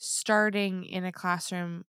starting in a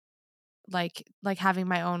classroom, like having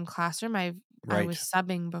my own classroom. I was Right.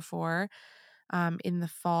 subbing before, in the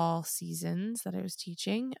fall seasons that I was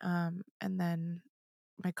teaching, and then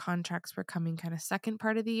my contracts were coming kind of second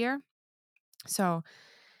part of the year. So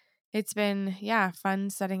it's been, fun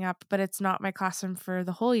setting up, but it's not my classroom for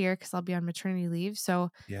the whole year because I'll be on maternity leave.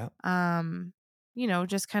 So, Yeah. um,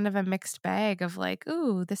 just kind of a mixed bag of like,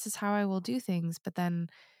 ooh, this is how I will do things. But then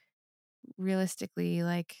realistically,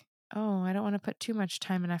 like, oh, I don't want to put too much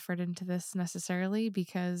time and effort into this necessarily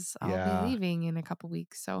because I'll be Yeah. leaving in a couple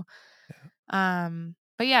weeks. So, Yeah.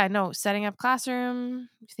 but yeah, no, setting up classroom,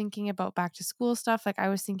 thinking about back to school stuff. Like I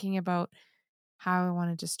was thinking about how I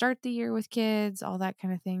wanted to start the year with kids, all that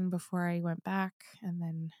kind of thing before I went back. And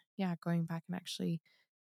then, going back and actually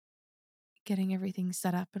getting everything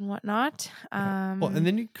set up and whatnot. Yeah. Well, and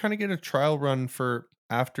then you kind of get a trial run for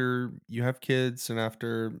after you have kids and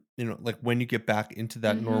after, like when you get back into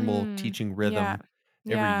that normal teaching Yeah. rhythm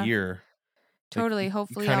every Yeah. year, like Totally. you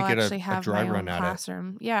Hopefully kind I'll of get a, actually a have dry my run own at it.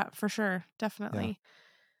 classroom. Yeah, for sure. Yeah. Definitely.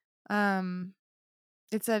 Um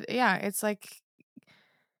it's like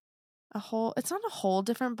it's not a whole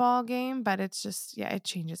different ball game, but it's just, it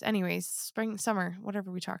changes. Anyways, spring, summer,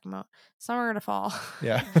 whatever we talking about. Summer into fall.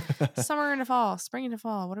 Yeah. Summer into fall, spring into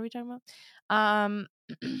fall. What are we talking about? Um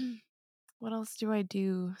what else do I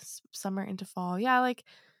do? Summer into fall. Yeah, like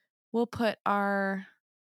we'll put our,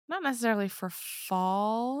 not necessarily for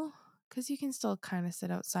fall, because you can still kind of sit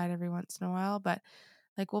outside every once in a while, but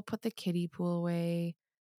like we'll put the kiddie pool away.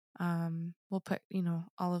 We'll put,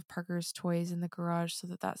 all of Parker's toys in the garage so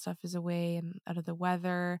that that stuff is away and out of the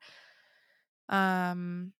weather.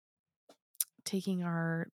 Um, Taking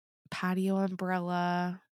our patio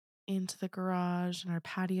umbrella into the garage and our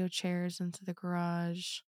patio chairs into the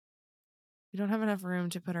garage. We don't have enough room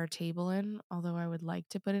to put our table in, although I would like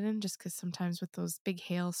to put it in just because sometimes with those big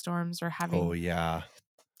hailstorms or Oh having yeah.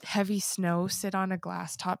 heavy snow sit on a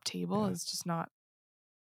glass top table Yeah. is just not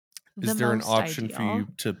the Is there an most option for ideal. you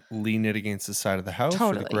to lean it against the side of the house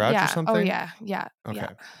or the Totally. garage or Yeah. Oh, something? yeah. Yeah. Yeah.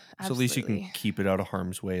 Okay. So at least you can Absolutely. keep it out of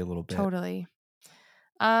harm's way a little bit. Totally.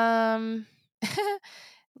 Um,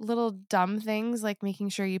 little dumb things like making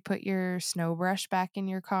sure you put your snow brush back in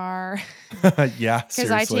your car Yeah, because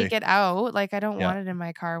I take seriously. it out. Like I don't Yeah. want it in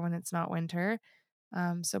my car when it's not winter.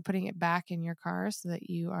 So putting it back in your car so that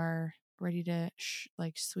you are ready to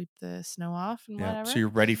like sweep the snow off and Yeah. So whatever. you're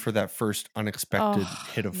ready for that first unexpected Oh,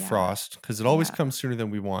 hit of yeah. frost because it always Yeah. comes sooner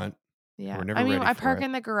than we want. Yeah. We're I never mean, ready I for park it.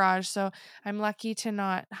 in the garage, so I'm lucky to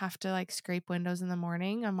not have to like scrape windows in the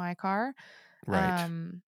morning on my car. Right.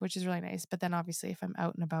 Which is really nice. But then obviously if I'm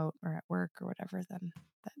out and about or at work or whatever,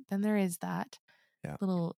 then there is that Yeah.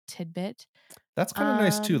 little tidbit. That's kind of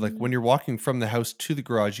nice too. Like Um when you're walking from the house to the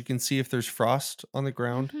garage, you can see if there's frost on the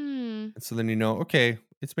ground. mhm. And so then you know, okay,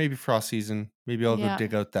 it's maybe frost season. Maybe I'll go Yeah.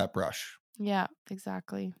 dig out that brush. Yeah,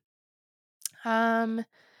 exactly. Um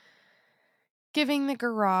Giving the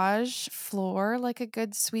garage floor like a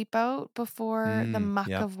good sweep out before the muck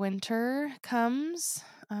Yep. of winter comes.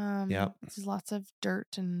 Yep. There's lots of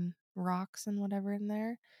dirt and rocks and whatever in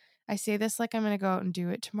there. I say this like I'm going to go out and do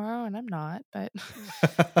it tomorrow, and I'm not, but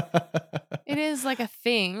it is like a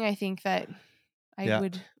thing I think that I Yeah.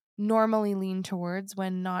 would normally lean towards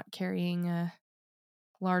when not carrying a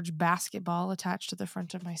large basketball attached to the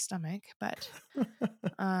front of my stomach. But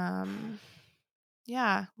um,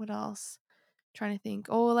 yeah, what else? Trying to think.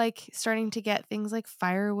 Oh, like starting to get things like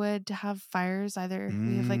firewood to have fires. Either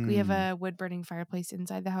we have Mm. a wood burning fireplace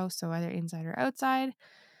inside the house, so either inside or outside.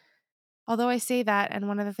 Although I say that, and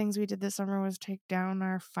one of the things we did this summer was take down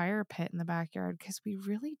our fire pit in the backyard because we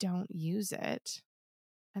really don't use it.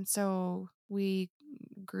 And so we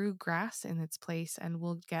grew grass in its place and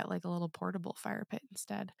we'll get like a little portable fire pit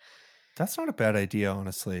instead. That's not a bad idea,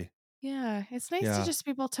 honestly. Yeah, it's nice to Yeah. just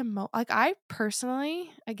be able to mow. Like I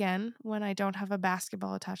personally, again, when I don't have a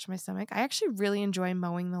basketball attached to my stomach, I actually really enjoy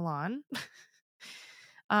mowing the lawn.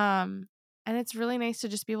 um, and it's really nice to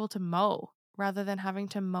just be able to mow rather than having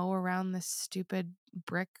to mow around this stupid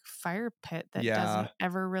brick fire pit that doesn't Yeah.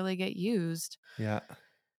 ever really get used. Yeah.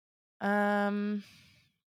 Um,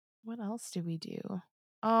 what else do we do?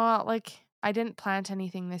 Like I didn't plant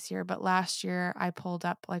anything this year, but last year I pulled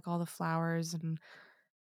up like all the flowers and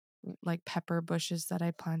like pepper bushes that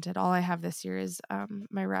I planted. All I have this year is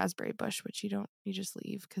my raspberry bush, which you just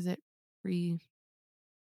leave because it repopulates,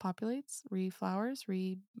 reflowers,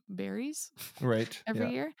 reberries Right. every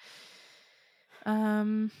Yeah. year.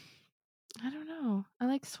 Um I don't know. I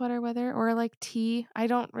like sweater weather or like tea. I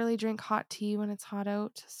don't really drink hot tea when it's hot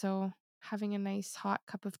out, so having a nice hot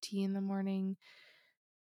cup of tea in the morning,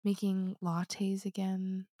 making lattes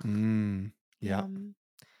again. Yeah. Yum.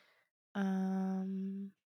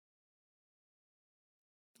 Um,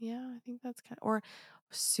 yeah, I think that's kind of, or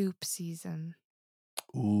soup season.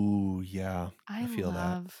 Ooh, yeah. I I feel that.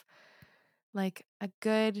 love like a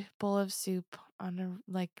good bowl of soup on a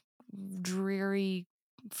like dreary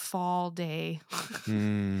fall day.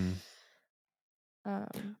 Mm.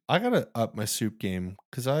 um, I gotta up my soup game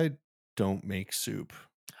because I don't make soup.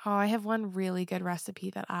 oh, I have one really good recipe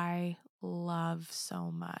that I love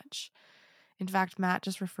so much. In fact, Matt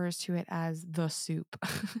just refers to it as the soup.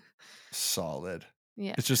 Solid.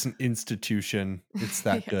 Yeah. It's just an institution. It's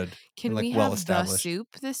that Yeah. good and Can like we well have the established. soup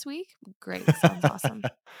this week? Great. Sounds awesome.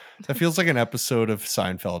 That feels like an episode of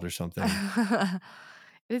Seinfeld or something.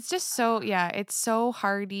 It's just so, yeah, it's so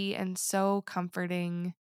hearty and so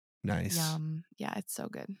comforting. Nice. Yum. Yeah, it's so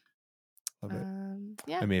good. Love it.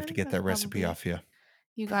 Yeah, I may I have to think get that's that recipe probably it. off you.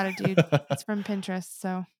 You got it, dude. It's from Pinterest,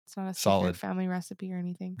 so it's not a secret Solid. family recipe or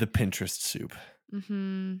anything. The Pinterest soup.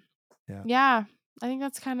 Mm-hmm. Yeah. Yeah, I think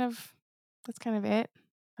that's kind of it.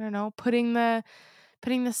 I don't know, putting the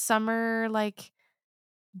summer like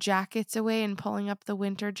jackets away and pulling up the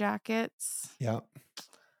winter jackets. Yeah.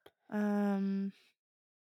 Um,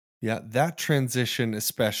 Yeah. That transition,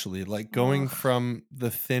 especially like going ugh, from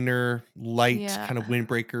the thinner, light yeah, kind of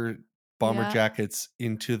windbreaker bomber yeah, jackets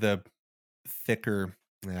into the thicker.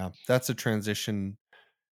 Yeah. That's a transition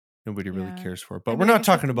nobody really yeah. cares for. I But we're mean, I not guess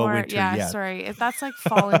that's talking about more, winter yeah, yet. sorry. That's like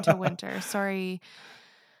fall into winter. Sorry,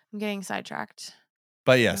 I'm getting sidetracked.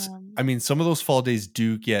 But yes, I Um, mean, some of those fall days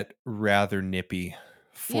do get rather nippy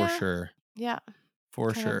for yeah, sure. yeah,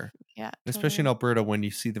 For kind of, sure. yeah, Especially in totally, Alberta when you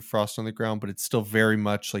see the frost on the ground, but it's still very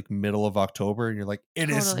much like middle of October. And you're like, it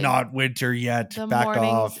is totally. not winter yet. The Back mornings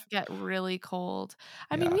off. get really cold.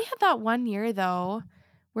 I mean, Yeah. we had that one year though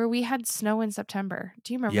where we had snow in September.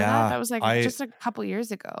 Do you remember that? Yeah. That was like I, just a couple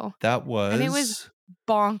years ago. that And it was was,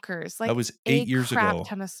 bonkers. that Like was a 8 years crap ago.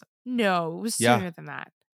 ton of no, it was Yeah. sooner than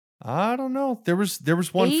that. I don't know. There was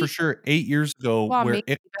one for 8, sure 8 years ago well, where maybe,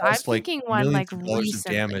 it but I'm caused like thinking one millions like of dollars of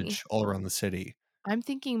recently. damage all around the city. I'm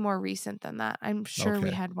thinking more recent than that. I'm sure we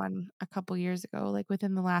Okay. had one a couple years ago, like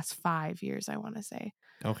within the last 5 years, I want to say,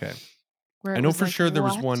 Okay. where I it know was for like, sure there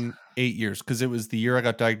was what? one 8 years because it was the year I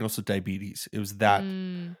got diagnosed with diabetes. It was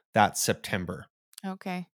that September.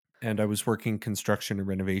 Okay. And I was working construction and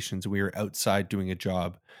renovations. We were outside doing a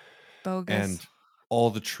job, Bogus. and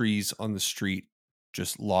all the trees on the street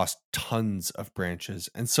just lost tons of branches.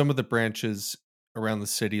 And some of the branches around the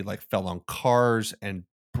city like fell on cars and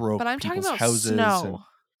But broke I'm talking people's about houses. And snow.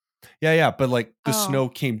 yeah, but like the Oh. snow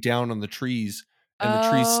came down on the trees and the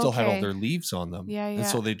trees still had all Okay. their leaves on them. Yeah, And yeah.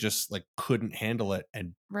 so they just like couldn't handle it,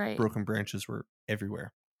 and Right. broken branches were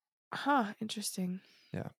everywhere. Huh, interesting.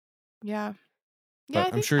 Yeah. Yeah. Yeah, But I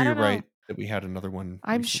I'm think sure I you're don't know. right that we had another one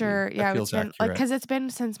I'm recently. sure. That Yeah, it's feels been like accurate. cuz it's been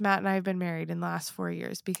since Matt and I have been married in the last 4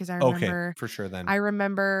 years because Okay, for sure I then.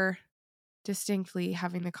 remember distinctly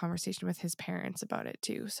having the conversation with his parents about it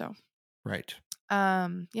too. So, Right.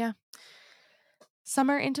 yeah.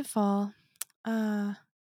 Summer into fall. Uh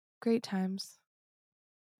Great times.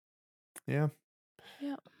 Yeah.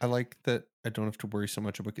 Yeah. I like that I don't have to worry so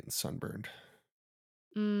much about getting sunburned.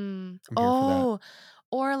 Mm. I'm here for that. Oh,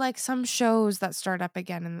 or like some shows that start up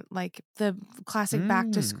again and like the classic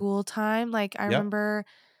back to Mm. school time. Like I Yep. remember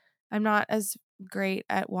I'm not as great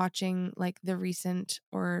at watching like the recent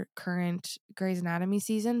or current Grey's Anatomy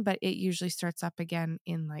season, but it usually starts up again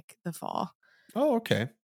in like the fall. Oh, okay.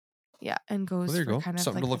 Yeah, and Well, goes there you for go. kind of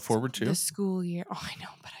Something to like look forward the to. school year. Oh, I know,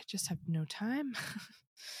 but I just have no time.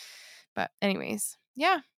 But anyways,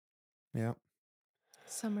 yeah, Yeah.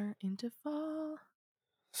 summer into fall.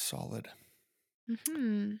 Solid.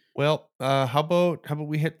 Mhm. Well, how about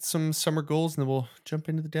we hit some summer goals and then we'll jump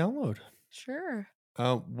into the download. Sure.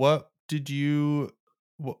 What did you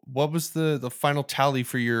what was the final tally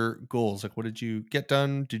for your goals? Like what did you get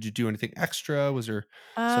done? Did you do anything extra? Was there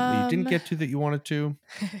something that you didn't Um get to that you wanted to?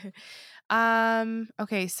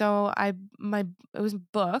 okay, so it was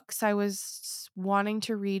books. I was wanting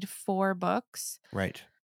to read 4 books. Right.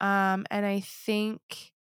 And I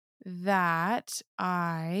think that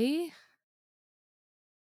I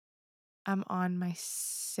am on my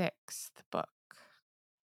 6th book.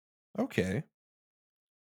 Okay.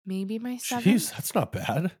 Maybe my Jeez, 7th? that's not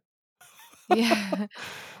bad. Yeah.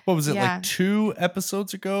 What was it like Yeah. 2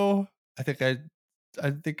 episodes ago? I think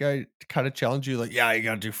I kind of challenged you like, yeah, you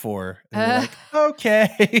got to do 4. And you're Uh, like,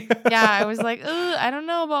 okay. yeah, I was like, "Ooh, I don't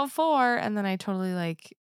know about 4." And then I totally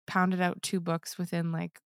like pounded out 2 books within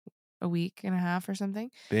like a week and a half or something.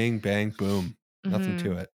 Bing bang boom. Nothing to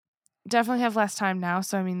Mhm. it. definitely have less time now.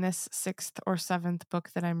 So I mean, this 6th or 7th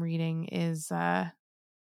book that I'm reading is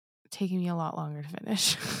taking me a lot longer to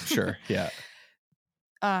finish. Sure. Yeah.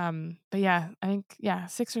 But yeah, I think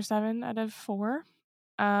 6 or 7 out of 4.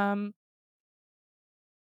 Um,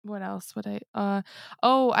 what else would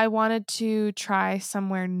I wanted to try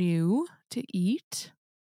somewhere new to eat.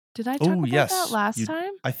 Did I talk Oh, about that yes. last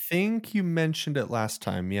time? I think you mentioned it last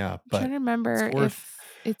time. Yeah, I'm trying but to remember worth if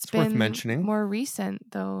it's it's worth been mentioning. more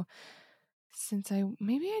recent though. Since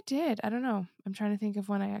maybe I did. I don't know. I'm trying to think of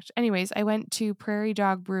when I actually. Anyways, I went to Prairie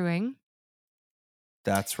Dog Brewing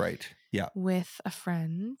That's right. Yeah. with a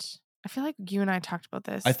friend. I feel like you and I talked about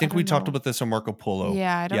I this. I think we don't talked know. about this on Marco Polo.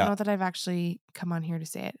 Yeah, I don't Yeah. know that I've actually come on here to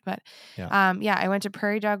say it, but Yeah. I went to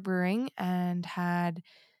Prairie Dog Brewing and had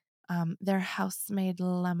their house-made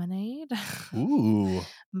lemonade Ooh.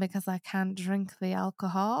 because I can't drink the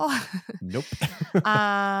alcohol. Nope.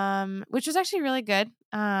 Which was actually really good.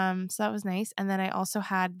 So that was nice. And then I also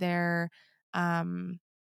had their um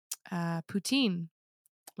poutine,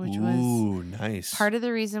 which was Ooh, nice. part of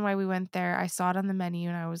the reason why we went there. I saw it on the menu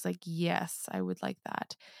and I was like, yes, I would like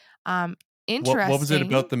that. Um, What was it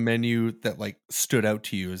about interesting. the menu that like stood out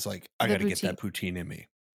to you as like, I The got to get poutine. that poutine in me?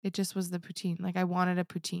 It just was the poutine. Like I wanted a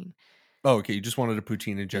poutine. Oh, okay. You just wanted a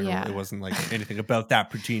poutine in general. It Yeah. wasn't like anything about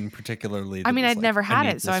that poutine particularly I that mean, was I'd like, never I had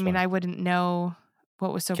need it, so I this mean, one. I wouldn't know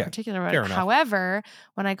what was so Okay. particular about it. Fair enough. However,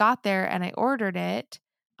 when I got there and I ordered it,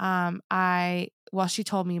 she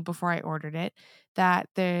told me before I ordered it that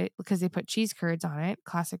because they put cheese curds on it,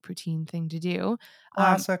 classic poutine thing to do.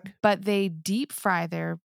 Classic. But they deep fry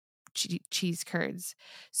their cheese curds,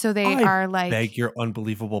 so they I are beg like. your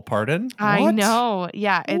unbelievable pardon. I What? know,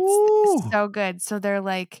 yeah, it's Ooh. so good. So they're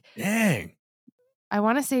like Dang. I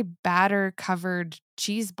wanna say batter covered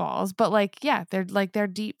cheese balls, but, like, yeah, they're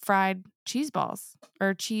deep fried cheese balls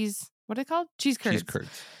or what are they called? Cheese Cheese curds.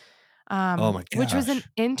 curds. Oh my Which was an gosh.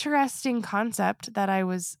 interesting concept that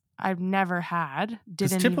I've never had,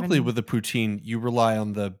 Because didn't typically even with a poutine, you rely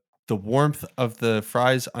on the warmth of the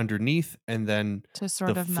fries underneath and then to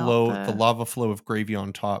sort of melt the lava flow of gravy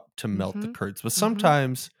on top to melt the Mhm, curds. But mhm.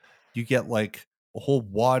 sometimes you get like a whole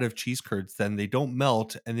wad of cheese curds, then they don't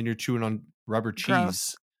melt, and then you're chewing on rubber Gross,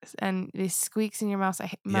 cheese. and it squeaks in your mouth,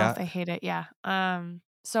 Yeah, I hate it, yeah.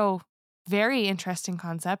 So very interesting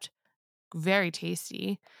concept, very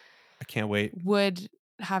tasty. I can't wait. Would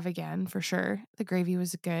have again for sure. The gravy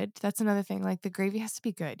was good. That's another thing. Like the gravy has to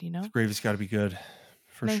be good, The gravy's got to be good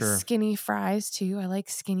for Nice sure. skinny fries too. I like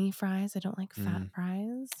skinny fries. I don't like fat Mm,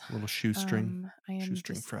 fries. little I am shoestring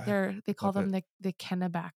just fry. they call Love them it. the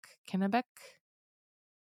Kennebec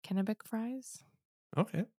Kennebec fries.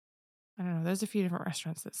 Okay. I don't know. There's a few different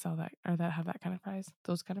restaurants that sell that or that have that kind of fries.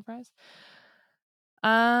 Those kind of fries.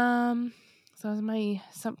 So that was my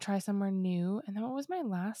try somewhere new. And then what was my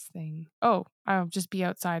last thing? Oh, I'll just be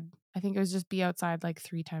outside. I think it was just be outside like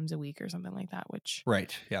 3 times a week or something like that, which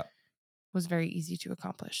Right. Yeah. was very easy to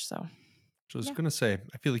accomplish. So So I was yeah. gonna say,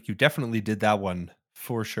 I feel like you definitely did that one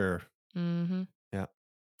for sure. Mm-hmm. Yeah.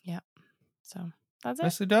 Yeah. So that's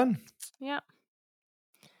it. Nicely done. Yeah.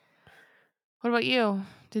 What about you?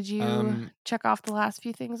 Did you Um, check off the last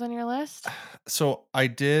few things on your list? so I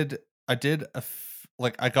did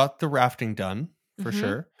like I got the rafting done for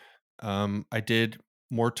Mm-hmm. sure. I did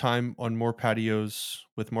more time on more patios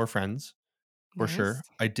with more friends for Nice. sure.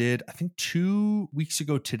 I did, I think 2 weeks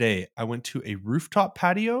ago today, I went to a rooftop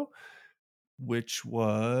patio, which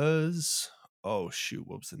was, oh shoot,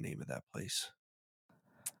 what was the name of that place?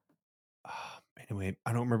 Anyway,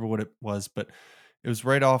 I don't remember what it was, but it was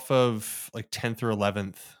right off of like 10th or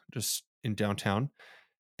 11th, just in downtown.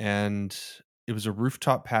 And it was a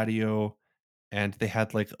rooftop patio, and they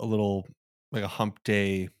had like a little, like a hump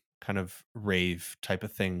day kind of rave type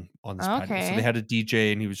of thing on this patio. So they Okay. had a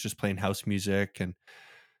DJ and he was just playing house music, and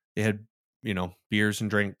they had, beers and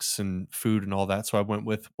drinks and food and all that. So I went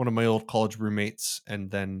with one of my old college roommates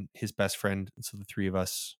and then his best friend. And so the three of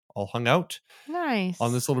us all hung out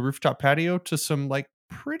on Nice. this little rooftop patio to some like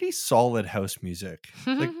pretty solid house music.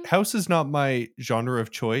 Like house is not my genre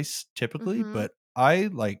of choice typically, Mm-hmm. but I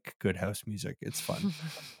like good house music. It's fun.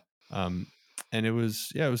 Um and it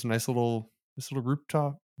was, yeah, it was a nice little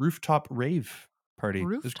rooftop rave party. It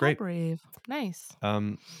was great. Rooftop rave. Nice.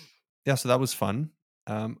 Um yeah, so that was fun.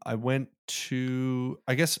 I went to,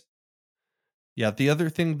 I guess, yeah,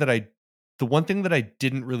 the one thing that I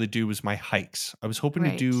didn't really do was my hikes. I was hoping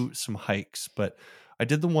to Right. do some hikes, but I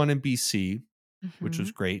did the one in BC, which Mm-hmm.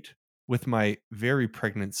 was great, with my very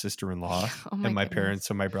pregnant sister-in-law Oh and my my goodness. parents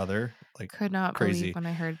and my brother, like Could not believe crazy. when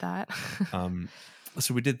I heard that. Um,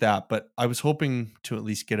 so we did that, but I was hoping to at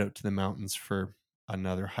least get out to the mountains for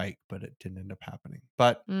another hike, but it didn't end up happening.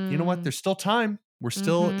 But you know what? Mm. There's still time. We're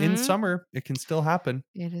still in Mm-hmm. summer. It can still happen.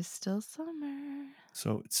 It is still summer.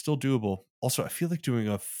 So it's still doable. Also, I feel like doing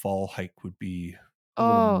a fall hike would be a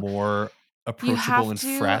little Oh, more you approachable have and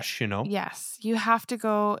to, fresh, you know? yes, you have to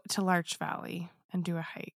go to Larch Valley and do a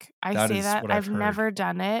hike. I That say is that. what I've I've heard. never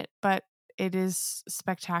done it, but it is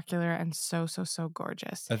spectacular and so, so, so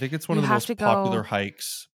gorgeous. I think it's one You of the have to most popular go.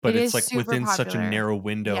 hikes, It but it's is like super within such a popular. narrow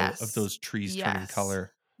window of Yes. those trees turning Yes.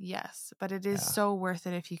 color. Yes. But it is Yeah. so worth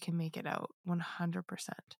it if you can make it out.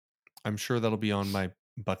 100%. I'm sure that'll be on my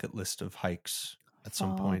bucket list of hikes at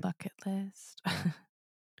some Fall point. bucket list. Yeah.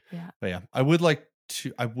 Yeah. But yeah, I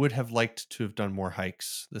would have liked to have done more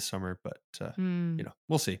hikes this summer, but Mm.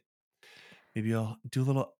 we'll see. Maybe I'll do a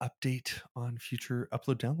little update on future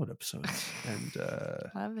upload download episodes and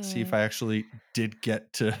Love see if it. I actually did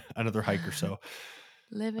get to another hike or so.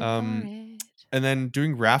 Living for it. And then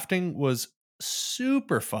doing rafting was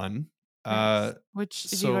super fun. Nice. Which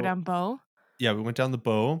did you go So down Bow? yeah, we went down the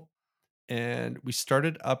Bow and we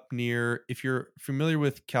started up near, if you're familiar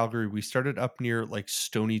with Calgary, we started up near like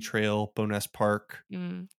Stony Trail, Bowness Park,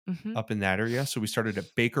 Mm-hmm. up in that area. So we started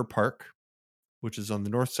at Baker Park, which is on the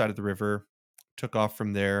north side of the river, took off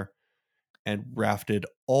from there and rafted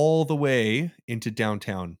all the way into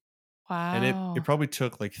downtown. And it Wow. probably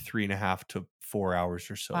took like 3.5 to 4 hours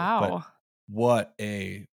or so. But Wow. what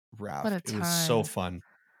a What a raft. It was so time. fun.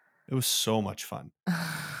 It was so much fun.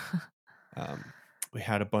 We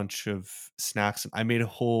had a bunch of snacks. I made a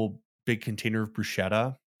whole big container of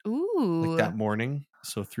bruschetta like Ooh. that morning.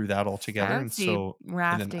 So threw that all together. Fancy And then I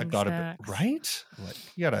rafting got a bit, snacks. right? Like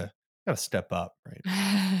you gotta step up, right?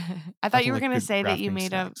 I thought you Nothing were like going to good say that you rafting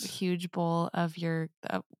made a snacks. huge bowl of your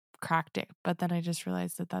cracked dip, but then I just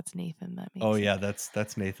realized that that's Nathan that makes Oh it. yeah,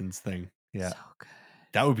 that's Nathan's thing. Yeah. So good.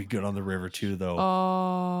 That would be good on the river too, though.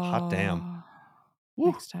 Hot damn. Oh.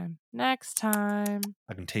 Woo. Next time.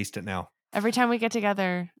 I can taste it now. Every time we get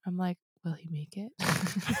together, I'm like, will he make it?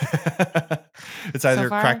 It's either So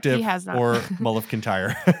far, cracked he dip has not. or Mullif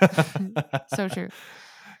Kintyre. So true.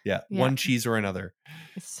 Yeah, Yeah. one cheese or another.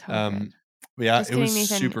 It's so good. But yeah, Just it kidding, was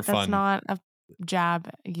Nathan. super That's fun. not a jab.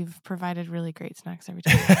 You've provided really great snacks every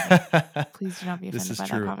time. Please do not be This offended is by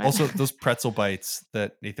true. that comment. Also, those pretzel bites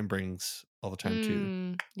that Nathan brings all the time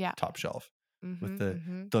too. Yeah. Top shelf. With the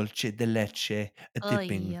Mm-hmm. dolce de leche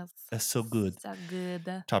dipping. yes. That's so good. So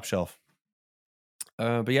good. Top shelf.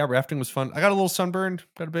 But yeah, rafting was fun. I got a little sunburned,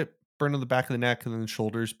 got a bit burned on the back of the neck and then the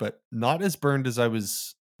shoulders, but not as burned as I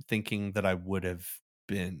was thinking that I would have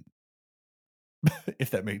been, if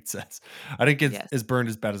that made sense. I didn't get as burned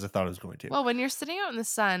as bad as I thought I was going to. Well, when you're sitting out in the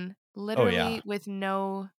sun, literally with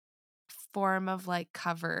no form of like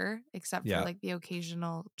cover except for like the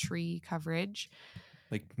occasional tree coverage,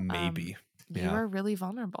 like maybe you are really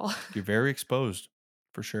vulnerable. You're very exposed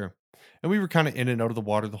for sure. And we were kind of in and out of the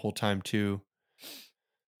water the whole time too.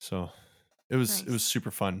 So it was super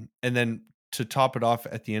fun. And then to top it off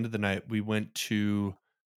at the end of the night, we went to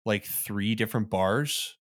like 3 different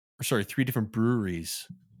breweries.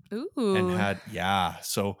 Ooh. And had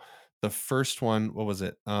so the first one, what was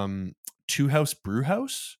it? Two House Brew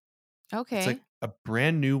House. Okay. It's like a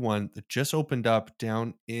brand new one that just opened up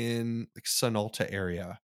down in like Sunalta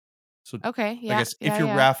area. So okay, I guess if you're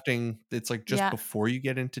rafting, it's like just before you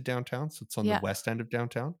get into downtown. So it's on the west end of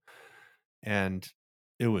downtown. And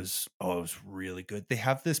it was really good. They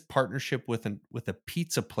have this partnership with a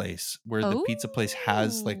pizza place where the pizza place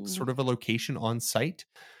has like sort of a location on site.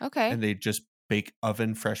 Okay. And they just bake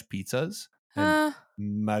oven fresh pizzas. And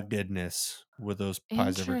my goodness, were those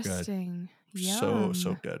pies ever good. Interesting.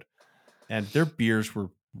 So good. And their beers were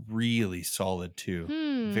really solid too.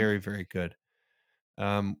 Very, very good.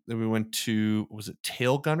 Then we went to, was it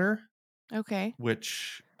Tail Gunner? Okay.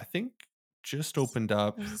 Which I think just opened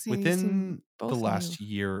up within the last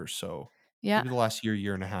year or so. Yeah. Maybe the last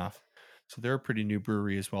year and a half. So they're a pretty new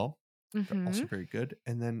brewery as well. But also very good.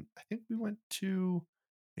 And then I think we went to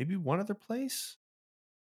maybe one other place.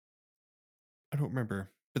 I don't remember.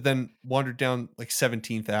 But then wandered down like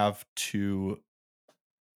 17th Ave to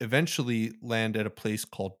eventually land at a place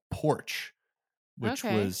called Porch, which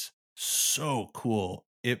was so cool.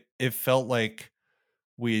 It felt like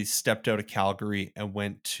we stepped out of Calgary and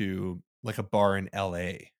went to like a bar in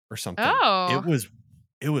LA or something. Oh.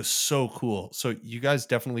 It was so cool. So you guys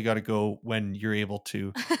definitely got to go when you're able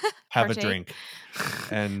to have a drink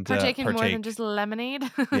and partake in more than just lemonade.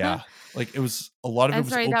 Yeah. Like it was a lot of it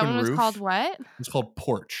was open that one was roof. called what? It was called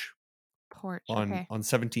Porch. On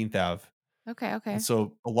 17th Ave. Okay. And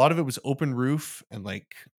so a lot of it was open roof and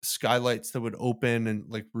like skylights that would open and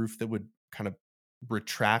like roof that would kind of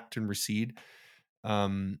retract and recede.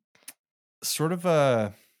 sort of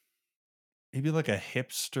a maybe like a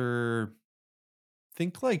hipster,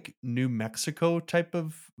 think like New Mexico type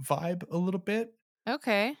of vibe a little bit.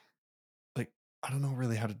 Okay. Like, I don't know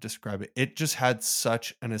really how to describe it. It just had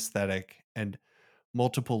such an aesthetic and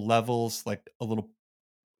multiple levels, like a little,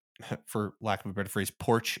 for lack of a better phrase,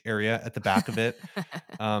 porch area at the back of it.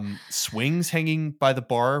 Swings hanging by the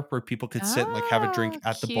bar where people could sit and like have a drink Oh,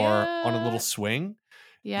 at the bar on a little cute. swing.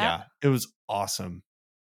 Yeah. Yeah, it was awesome.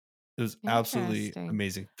 It was absolutely Interesting.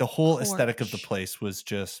 amazing. The whole aesthetic of the Porch. place was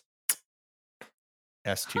just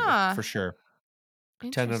S tier Huh. for sure.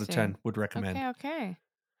 10 out of Interesting. 10 would recommend. Okay, okay.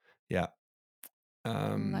 Yeah.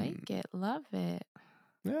 Um Like it. Love it.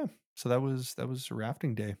 yeah, so that was a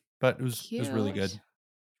rafting day, but it was really good. Cute.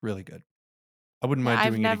 Really good. I wouldn't Yeah, mind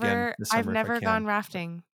I've doing it again never this I've summer if I never can. gone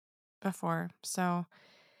rafting before. So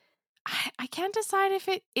I can't decide if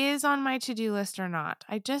it is on my to-do list or not.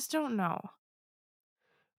 I just don't know.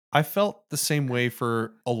 I felt the same way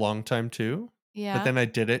for a long time too, but Yeah, then I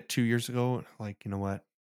did it 2 years ago, and like, you know what?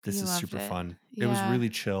 This you is loved super it. fun. It was Yeah, really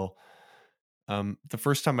chill. The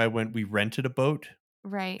first time I went, we rented a boat,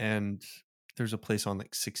 right. and there's a place on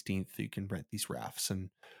like 16th that you can rent these rafts and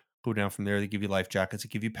go down from there. They give you life jackets, they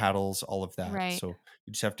give you paddles, all of that. Right. So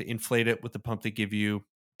you just have to inflate it with the pump they give you,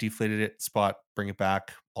 deflate it at spot, bring it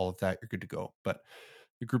back, all of that. You're good to go. But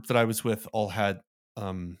the group that I was with all had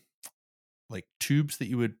um like tubes that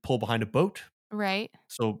you would pull behind a boat. Right.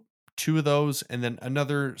 So two of those, and then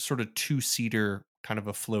another sort of two-seater kind of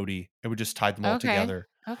a floaty. It would just tie them all Okay. together.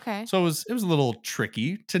 Okay. So it was a little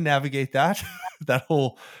tricky to navigate that that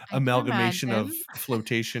whole I can amalgamation of imagine.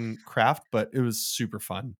 flotation craft, but it was super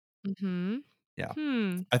fun. Mhm. Yeah.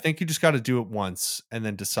 Hmm. I think you just got to do it once and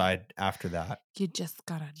then decide after that. You just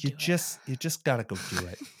gotta You do it. just you just got to go do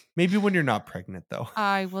it. Maybe when you're not pregnant though.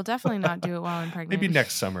 I will definitely not do it while I'm Maybe pregnant.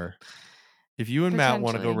 next summer. If you and Matt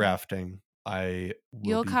want to go Potentially. rafting, I will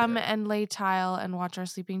You'll be come there. and lay tile and watch our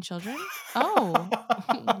sleeping children? Oh,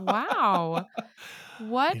 wow. You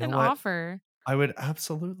What know an what? offer. I would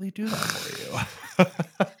absolutely do that for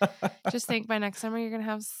you. Just think by next summer, you're going to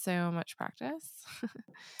have so much practice.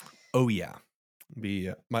 Oh yeah.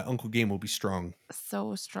 My Uncle Game will be strong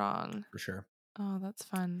So strong. for sure. Oh, that's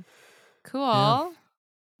fun. Yeah. Cool.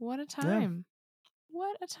 What a Yeah. time.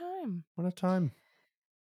 What a time. What a time.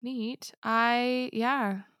 Neat.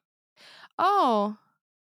 Yeah. Oh,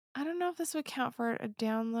 I don't know if this would count for a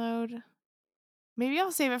download. Maybe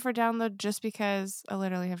I'll save it for download just because I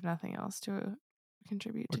literally have nothing else to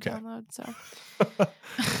contribute to Okay. download. So,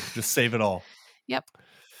 Just save it all. yep.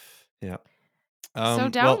 Yeah. So, Well,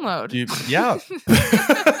 download. yeah.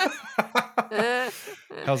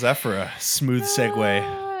 How's that for a smooth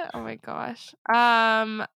segue? Oh my gosh.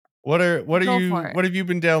 What Go for it. what have you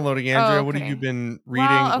been downloading, Oh, Andrea? What have you okay. been reading?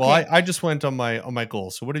 Well, Well, okay. I just went on my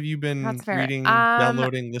goal. So what have you That's been fair. reading,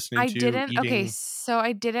 downloading, listening I to, didn't okay, eating? so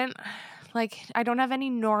I didn't I don't have any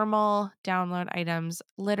normal download items.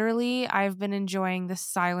 Literally, I've been enjoying the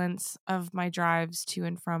silence of my drives to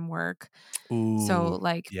and from work. So, Ooh,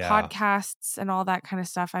 like, yeah. podcasts and all that kind of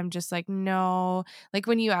stuff, I'm just like, "No." Like,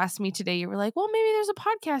 when you asked me today, you were like, "Well, maybe there's a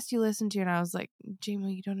podcast you listen to." And I was like,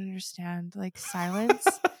 "Jamo, you don't understand. Like, silence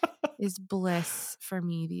is bliss for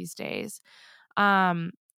me these days."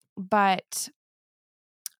 Um, but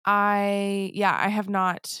I have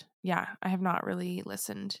not really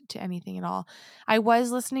listened to anything at all. I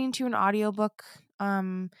was listening to an audiobook.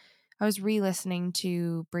 I was re-listening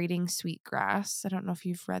to Braiding Sweetgrass. I don't know if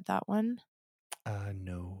you've read that one.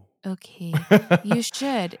 No. Okay. You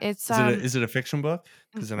should. It's Is it a fiction book?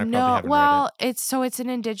 Because then I probably no, haven't read it. well, it's an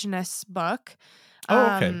indigenous book.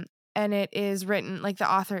 Oh, okay. And it is written like the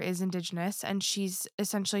author is indigenous and she's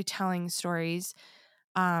essentially telling stories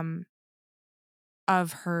um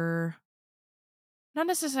of her, not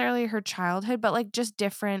necessarily her childhood, but like just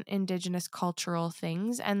different indigenous cultural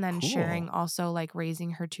things and then sharing Cool. also like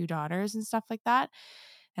raising her two daughters and stuff like that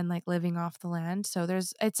and like living off the land. So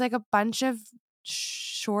it's like a bunch of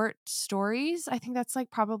short stories. I think that's like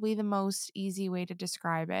probably the most easy way to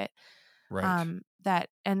describe it. Right. That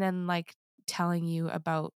and then like telling you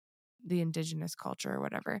about the indigenous culture or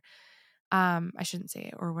whatever. I shouldn't say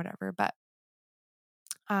it or whatever, but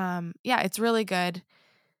yeah, it's really good.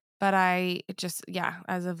 But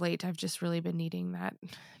as of late, I've just really been needing that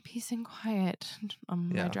peace and quiet on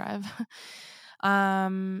my Yeah. drive.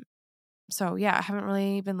 um, so yeah, I haven't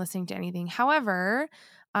really been listening to anything. However,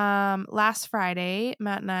 last Friday,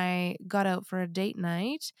 Matt and I got out for a date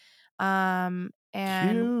night, and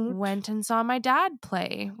Cute. went and saw my dad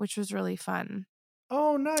play, which was really fun.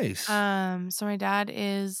 Oh, nice. So my dad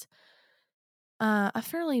is a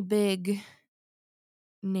fairly big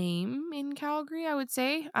name in Calgary, I would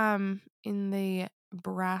say. In the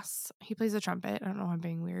brass, he plays the trumpet. I don't know, I'm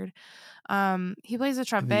being weird. He plays the In the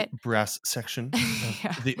trumpet. brass section of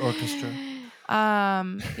Yeah. the orchestra.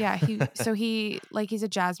 Yeah, he's a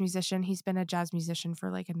jazz musician. He's been a jazz musician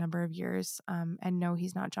for like a number of years. And no,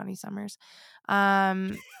 he's not Johnny Summers.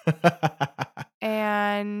 Um,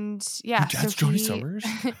 and Your yeah, so dad's Johnny he Summers?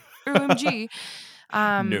 OMG.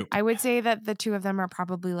 Nope. I would say that the two of them are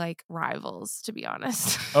probably like rivals, to be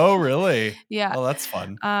honest. Oh, really? Yeah. Oh, that's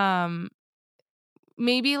fun.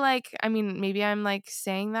 Maybe like, I mean, maybe I'm like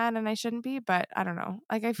saying that and I shouldn't be, but I don't know.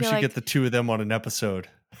 Like I We feel should get like the two of them on an episode.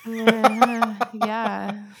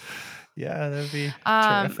 yeah. Yeah, that'd be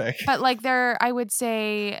Um, terrific. but like I would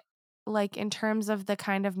say like in terms of the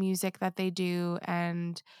kind of music that they do,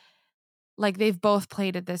 and like they've both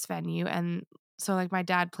played at this venue, and so like my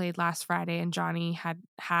dad played last Friday and Johnny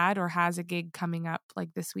had or has a gig coming up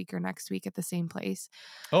like this week or next week at the same place.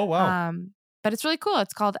 Oh, wow. But it's really cool.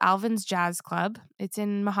 It's called Alvin's Jazz Club. It's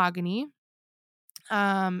in Mahogany.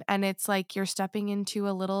 And it's like you're stepping into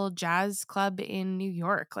a little jazz club in New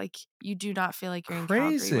York. Like you do not feel like you're in Calgary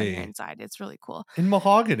when you're Crazy. inside. It's really cool. In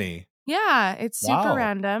Mahogany. Yeah, it's super Wow.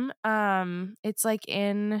 random. It's like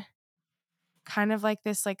in kind of like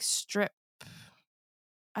this like strip.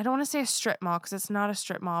 I don't want to say a strip mall because it's not a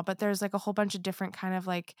strip mall, but there's like a whole bunch of different kind of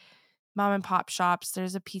like mom and pop shops.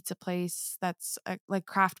 There's a pizza place that's like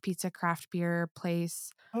craft pizza, craft beer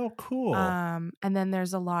place. Oh, cool. And then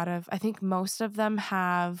there's a lot of, I think most of them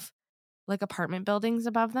have like apartment buildings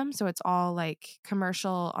above them. So it's all like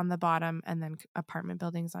commercial on the bottom and then apartment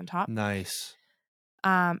buildings on top. Nice.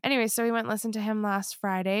 Anyway, so we went and listened to him last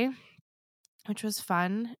Friday, which was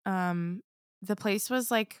fun. The place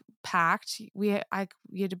was like packed. We had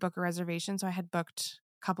to book a reservation, so I had booked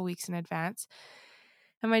a couple weeks in advance.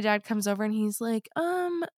 And my dad comes over and he's like,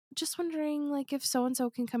 just wondering like if so and so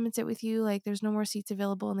can come and sit with you. Like there's no more seats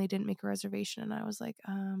available and they didn't make a reservation. And I was like,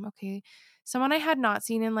 okay. Someone I had not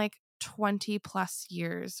seen in like 20 plus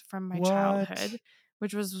years from my childhood, What?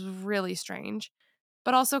 which was really strange,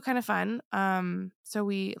 but also kind of fun. So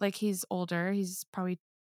we like he's older. He's probably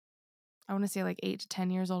I want to say like 8 to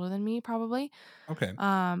 10 years older than me, probably. Okay.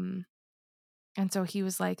 And so he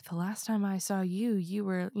was like, the last time I saw you, you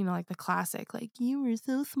were, like the classic, like you were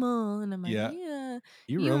so small. And I'm like, Yeah. yeah,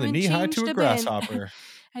 You were you only haven't knee high to changed a a bit. grasshopper.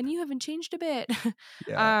 And you haven't changed a bit.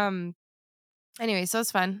 Yeah. Anyway, so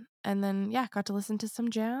it's fun. And then, yeah, got to listen to some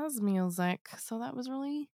jazz music. So that was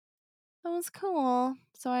cool.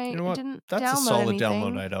 So You I know what? didn't That's a download solid anything.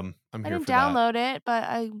 download item. I'm I here didn't for that. download it, but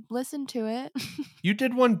I listened to it. You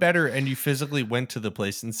did one better and you physically went to the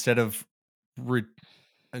place instead of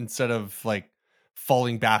like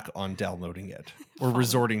falling back on downloading it or Falling.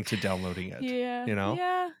 resorting to downloading it. Yeah. You know?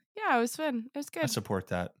 Yeah, it was fun. It was I good. support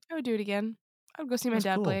that. I would do it again. I would go see my That's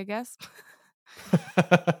dad play, cool. I guess.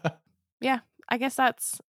 Yeah, I guess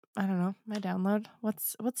that's, I don't know, my download.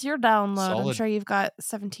 What's your download? I'm Solid. sure you've got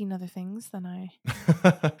 17 other things than I.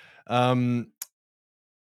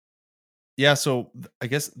 Yeah, so I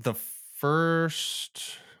guess probably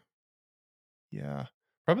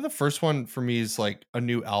the first one for me is like a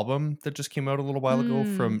new album that just came out a little while ago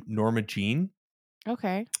from Norma Jean.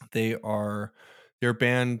 Okay. They're a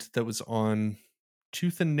band that was on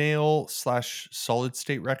Tooth and Nail / Solid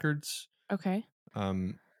State Records. Okay.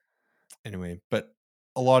 Anyway, but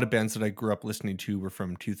a lot of bands that I grew up listening to were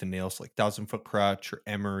from Tooth and Nails, like Thousand Foot Crutch or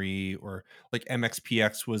Emery, or like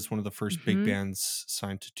MXPX was one of the first big bands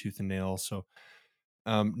signed to Tooth and Nail. So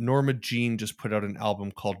Norma Jean just put out an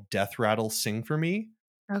album called Death Rattle Sing For Me.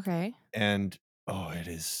 Okay. And it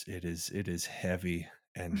is heavy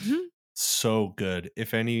and so good.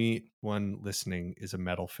 If anyone listening is a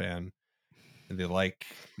metal fan and they like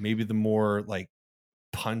maybe the more like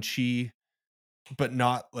punchy but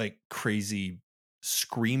not like crazy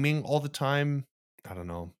screaming all the time, I don't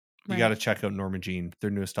know, you got to check out Norma Jean. Their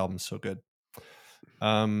newest album is so good.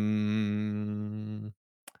 That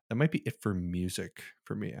might be it for music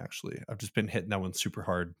for me, actually. I've just been hitting that one super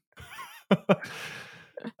hard.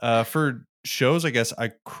 For shows, I guess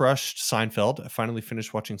I crushed Seinfeld. I finally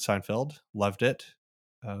finished watching Seinfeld. Loved it.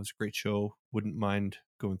 It was a great show. Wouldn't mind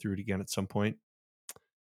going through it again at some point.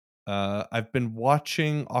 I've been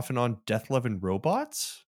watching off and on Death, Love, and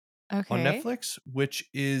Robots on Netflix, which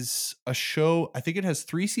is a show. I think it has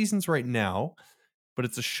 3 seasons right now, but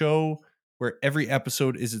it's a show where every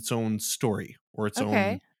episode is its own story or its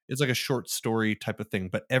own. It's like a short story type of thing,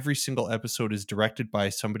 but every single episode is directed by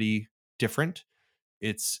somebody different.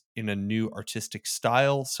 It's in a new artistic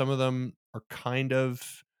style. Some of them are kind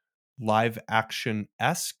of live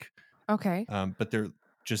action-esque. Okay. But they're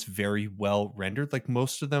just very well rendered. Like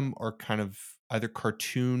most of them are kind of either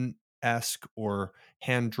cartoon-esque or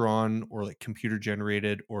hand drawn or like computer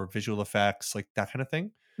generated or visual effects, like that kind of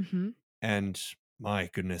thing. Mhm. And my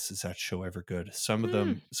goodness, is that show ever good?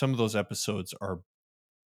 Hmm. Some of those episodes are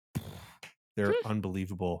they're Hmm.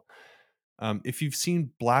 unbelievable. If you've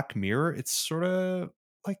seen Black Mirror, it's sort of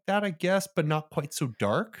like that, I guess, but not quite so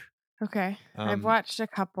dark. Okay. I've Um, watched a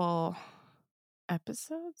couple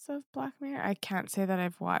episodes of Black Mirror. I can't say that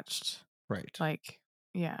I've watched, right. like,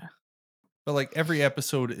 yeah, But like every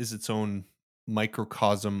episode is its own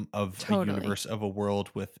microcosm of a totally. universe of a world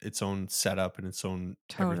with its own setup and its own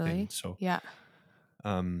everything. Totally. So, Yeah.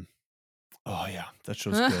 um, oh yeah, that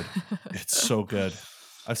show's good. It's so good.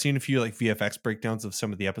 I've seen a few like VFX breakdowns of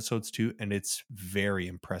some of the episodes too, and it's very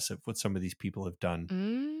impressive what some of these people have done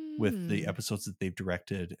with the Mm. episodes that they've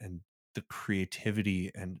directed and the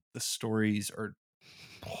creativity and the stories are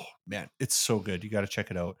oh, man, it's so good. You got to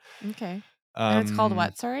check it out. Okay. And it's called Um,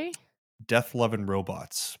 what, sorry? Death, Love, and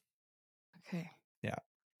Robots. Okay. Yeah,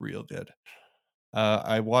 real good.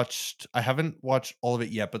 I haven't watched all of it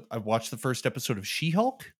yet, but I watched the first episode of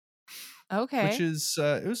She-Hulk, which Okay. is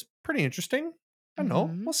it was pretty interesting. I don't know.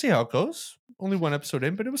 Mhm. We'll see how it goes. Only one episode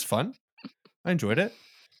in, but it was fun. I enjoyed it.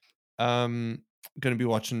 Um, gonna be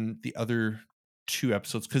watching the other 2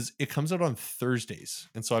 episodes because it comes out on Thursdays,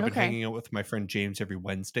 and so I've been Okay. hanging out with my friend James every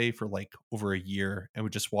Wednesday for like over a year, and we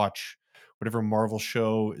just watch whatever Marvel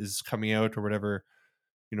show is coming out or whatever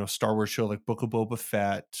Star Wars show like Book of Boba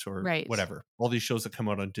Fett or Right. whatever. All these shows that come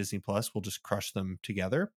out on Disney Plus, we'll just crush them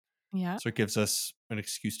together. Yeah. So it gives us an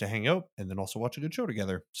excuse to hang out and then also watch a good show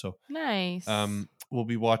together. So Nice. we'll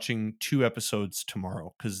be watching 2 episodes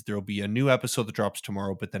tomorrow because there'll be a new episode that drops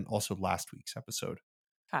tomorrow, but then also last week's episode.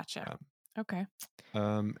 Gotcha. Um, Okay.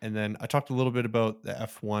 and then I talked a little bit about the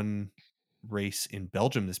F1 race in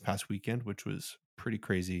Belgium this past weekend, which was pretty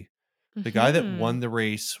crazy. The guy that Mhm. won the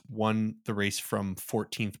race from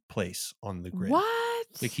 14th place on the grid. Like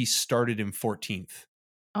What? he started in 14th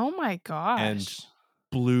Oh my and gosh.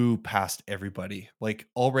 blew past everybody. Like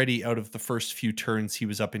already out of the first few turns, he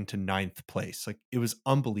was up into ninth place. Like it was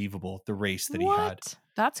unbelievable the race that he had. What?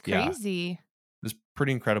 That's Yeah, it crazy. was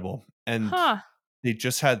pretty incredible. And Huh. they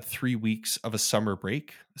just had 3 weeks of a summer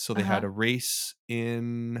break. So they Uh-huh. had a race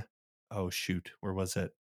in, oh shoot, where was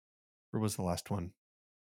it? Where was the last one?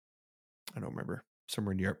 I don't remember.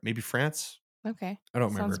 Somewhere in Europe, maybe France. Okay. I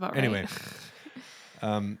don't Sounds remember. about right. Anyway,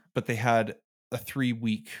 but they had a 3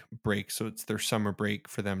 week break, so it's their summer break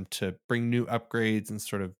for them to bring new upgrades and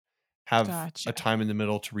sort of have Gotcha. a time in the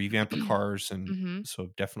middle to revamp the cars. And Mhm. so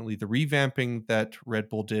definitely the revamping that Red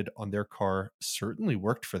Bull did on their car certainly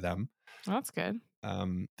worked for them. That's good.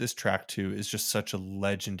 This track too is just such a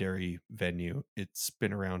legendary venue. It's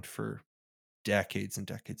been around for decades and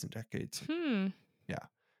decades and decades. Hmm. Yeah,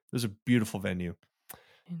 it was a beautiful venue.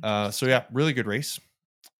 So Interesting. yeah, really good race.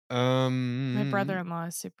 My Um, brother-in-law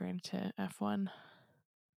is super into F1.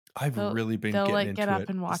 I've They'll really been they'll, getting like, get into up it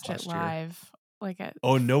and this watch it last year. live, like, at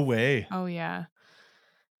Oh, no f way. oh, yeah.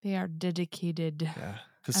 They are dedicated. Yeah,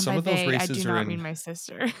 because And some by of those they, I do races are not mean in my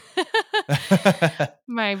sister.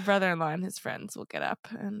 My brother-in-law and his friends will get up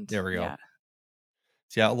and there we go. yeah,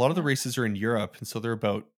 So, yeah, a lot of the yeah. races are in Europe, and so they're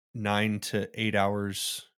about 9 to 8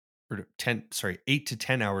 hours or 10 sorry, 8 to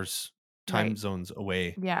 10 hours time Right. zones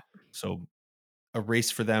away. Yeah. So, a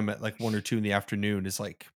race for them at, like, 1 or 2 in the afternoon is,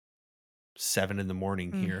 like, 7 in the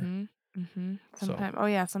morning here. Mhm. Mhm. So, Oh,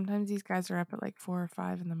 yeah, sometimes these guys are up at, like, 4 or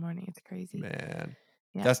 5 in the morning, it's crazy. man,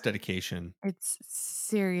 Yeah. that's dedication. It's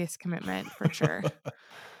serious commitment for sure.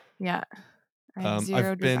 Yeah. I have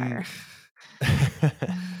 0 I've desire.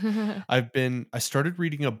 been I started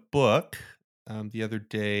reading a book, the other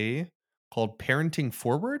day called Parenting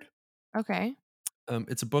Forward. Okay.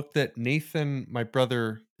 It's a book that Nathan, my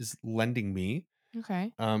brother, is lending me.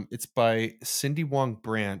 Okay. It's by Cindy Wong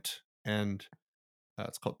Brandt, and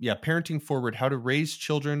it's called Parenting Forward: How to Raise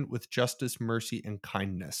Children with Justice, Mercy, and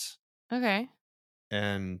Kindness. Okay.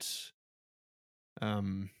 And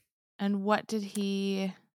um, And what did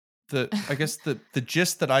he I guess the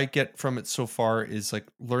gist that I get from it so far is like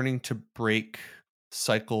learning to break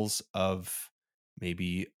cycles of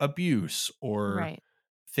maybe abuse or Right.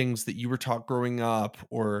 things that you were taught growing up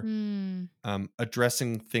or Hmm.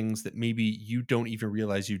 addressing things that maybe you don't even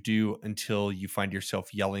realize you do until you find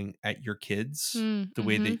yourself yelling at your kids Hmm. the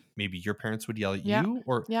way that Mhm. maybe your parents would yell at Yeah. you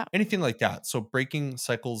or Yeah. anything like that. So breaking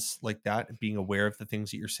cycles like that and being aware of the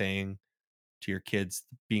things that you're saying to your kids,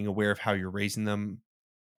 being aware of how you're raising them,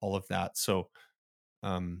 all of that. So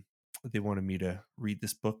um, they wanted me to read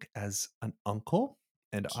this book as an uncle.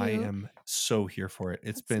 and I Cute. am so here for it.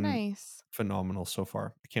 It's That's been nice. phenomenal so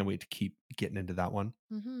far. I can't wait to keep getting into that one.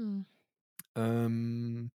 Mm-hmm.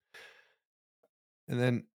 And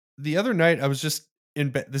then the other night I was just in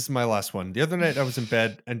bed. This is my last one. The other night I was in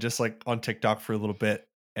bed and just like on TikTok for a little bit,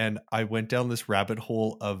 and I went down this rabbit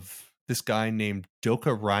hole of this guy named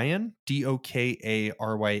Doka Ryan,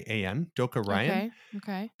 Dokaryan, Doka Ryan.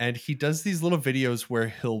 Okay. And he does these little videos where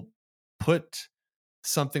he'll put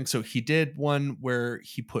something. So he did one where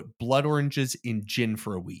he put blood oranges in gin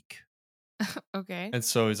for a week. Okay. And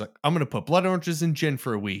so he's like, I'm going to put blood oranges in gin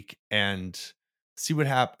for a week and see what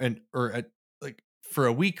happens. Or like for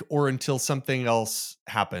a week or until something else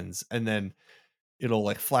happens. And then it'll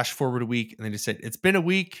like flash forward a week. And then he said, it's been a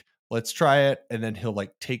week. Let's try it. And then he'll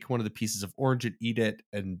like take one of the pieces of orange and eat it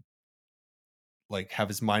and like have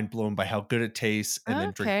his mind blown by how good it tastes, and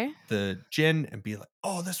then drink the gin and be like,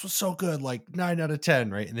 oh, this was so good, like 9 out of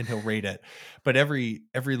 10, right? And then he'll rate it. But every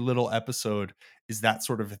little episode is that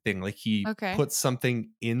sort of a thing. Like he puts something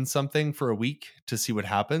in something for a week to see what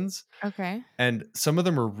happens. Okay. And some of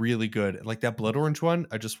them are really good. Like that blood orange one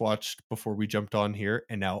I just watched before we jumped on here,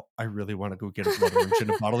 and now I really want to go get a blood orange and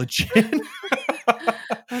a bottle of gin.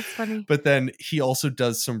 That's funny. But then he also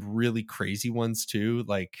does some really crazy ones too,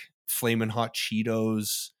 like flamin' hot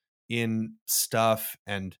Cheetos in stuff,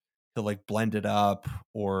 and he'll like blend it up.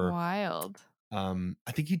 Or wild. I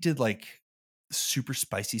think he did like super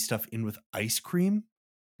spicy stuff in with ice cream.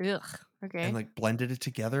 Ugh. Okay. And like blended it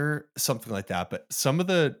together, something like that. But some of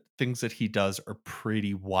the things that he does are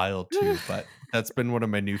pretty wild too. But that's been one of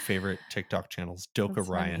my new favorite TikTok channels, Doka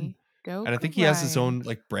Ryan. And I think he has his own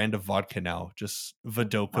like brand of vodka now, just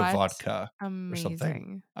Vodoka vodka. Amazing. Or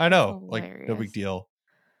something. I know, like no big deal.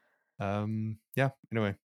 Yeah,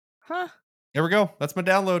 anyway. Huh. There we go. That's my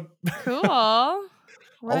download. Cool. All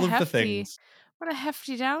of the things. What a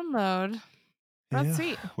hefty download. That's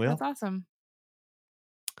sweet. Well, that's awesome.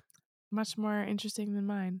 Much more interesting than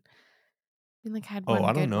mine. I feel like I had one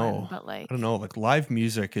I don't good know. one, but like I don't know. Like live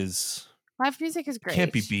music is great.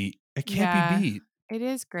 Can't be beat. It can't be beat. It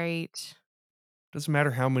is great. Doesn't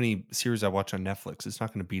matter how many series I watch on Netflix. It's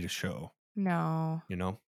not going to beat a show. No. You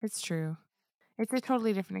know? It's true. It's a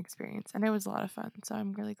totally different experience, and it was a lot of fun. So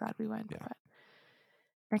I'm really glad we went. Yeah. But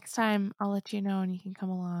next time, I'll let you know, and you can come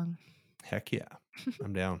along. Heck yeah,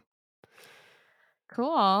 I'm down.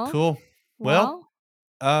 Cool. Well,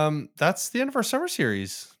 that's the end of our summer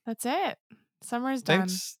series. That's it. Summer's done.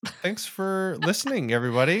 Thanks for listening,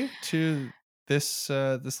 everybody, to this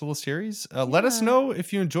little series. Let us know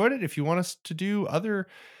if you enjoyed it. If you want us to do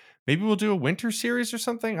maybe we'll do a winter series or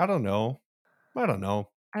something. I don't know.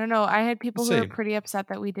 I had people who were pretty upset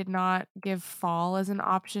that we did not give fall as an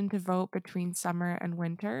option to vote between summer and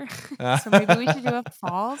winter. So maybe we should do a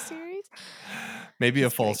fall series. Maybe a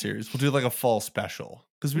fall series. We'll do like a fall special.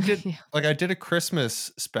 Because we did like I did a Christmas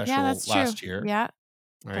special last year. Yeah.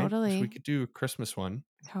 Right? Totally. So we could do a Christmas one.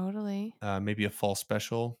 Totally. Maybe a fall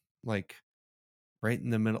special, like right in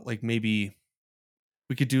the middle. Like maybe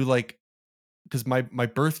we could do like, because my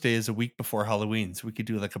birthday is a week before Halloween, so we could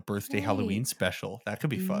do like a birthday Halloween special. That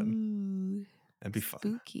could be fun. Ooh, that'd be fun.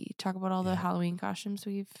 Spooky. Talk about all the Halloween costumes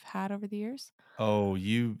we've had over the years. Oh,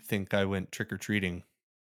 you think I went trick-or-treating?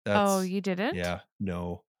 You didn't? Yeah.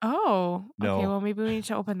 No. Oh, no. Okay. Well, maybe we need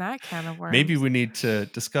to open that can of worms. Maybe we need to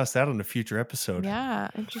discuss that on a future episode. Yeah.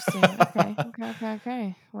 Interesting.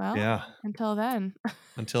 Okay. Well, yeah. Until then.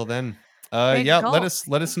 Let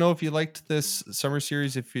us know if you liked this summer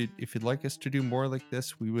series. If you'd like us to do more like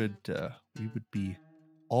this, we would be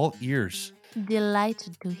all ears.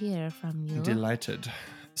 Delighted to hear from you. Delighted.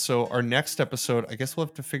 So our next episode, I guess we'll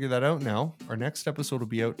have to figure that out now. Our next episode will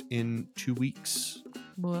be out in 2 weeks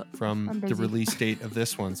from the release date of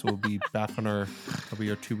this one. So we'll be back on our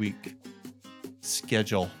 2-week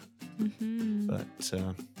schedule. Mm-hmm.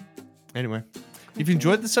 But anyway, if you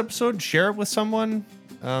enjoyed this episode, share it with someone.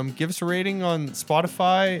 Give us a rating on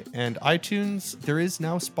Spotify and iTunes. There is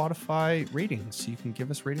now Spotify ratings, so you can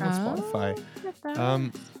give us a rating on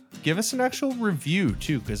Spotify. Give us an actual review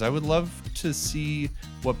too, because I would love to see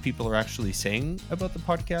what people are actually saying about the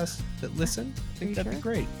podcast that listen. I think that'd be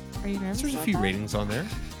great. Are you nervous? There's a few ratings on there,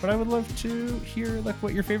 but I would love to hear like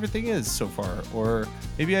what your favorite thing is so far, or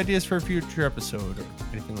maybe ideas for a future episode or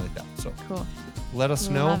anything like that. So cool. Let us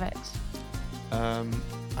know. Love it.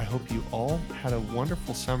 I hope you all had a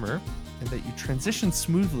wonderful summer and that you transitioned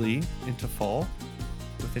smoothly into fall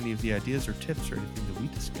with any of the ideas or tips or anything that we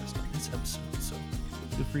discussed on this episode. So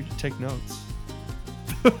feel free to take notes.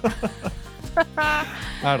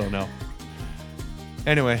 I don't know.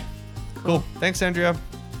 Anyway, cool. Thanks, Andrea.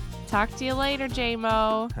 Talk to you later,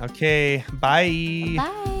 JMO. Okay, bye.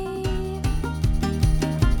 Bye.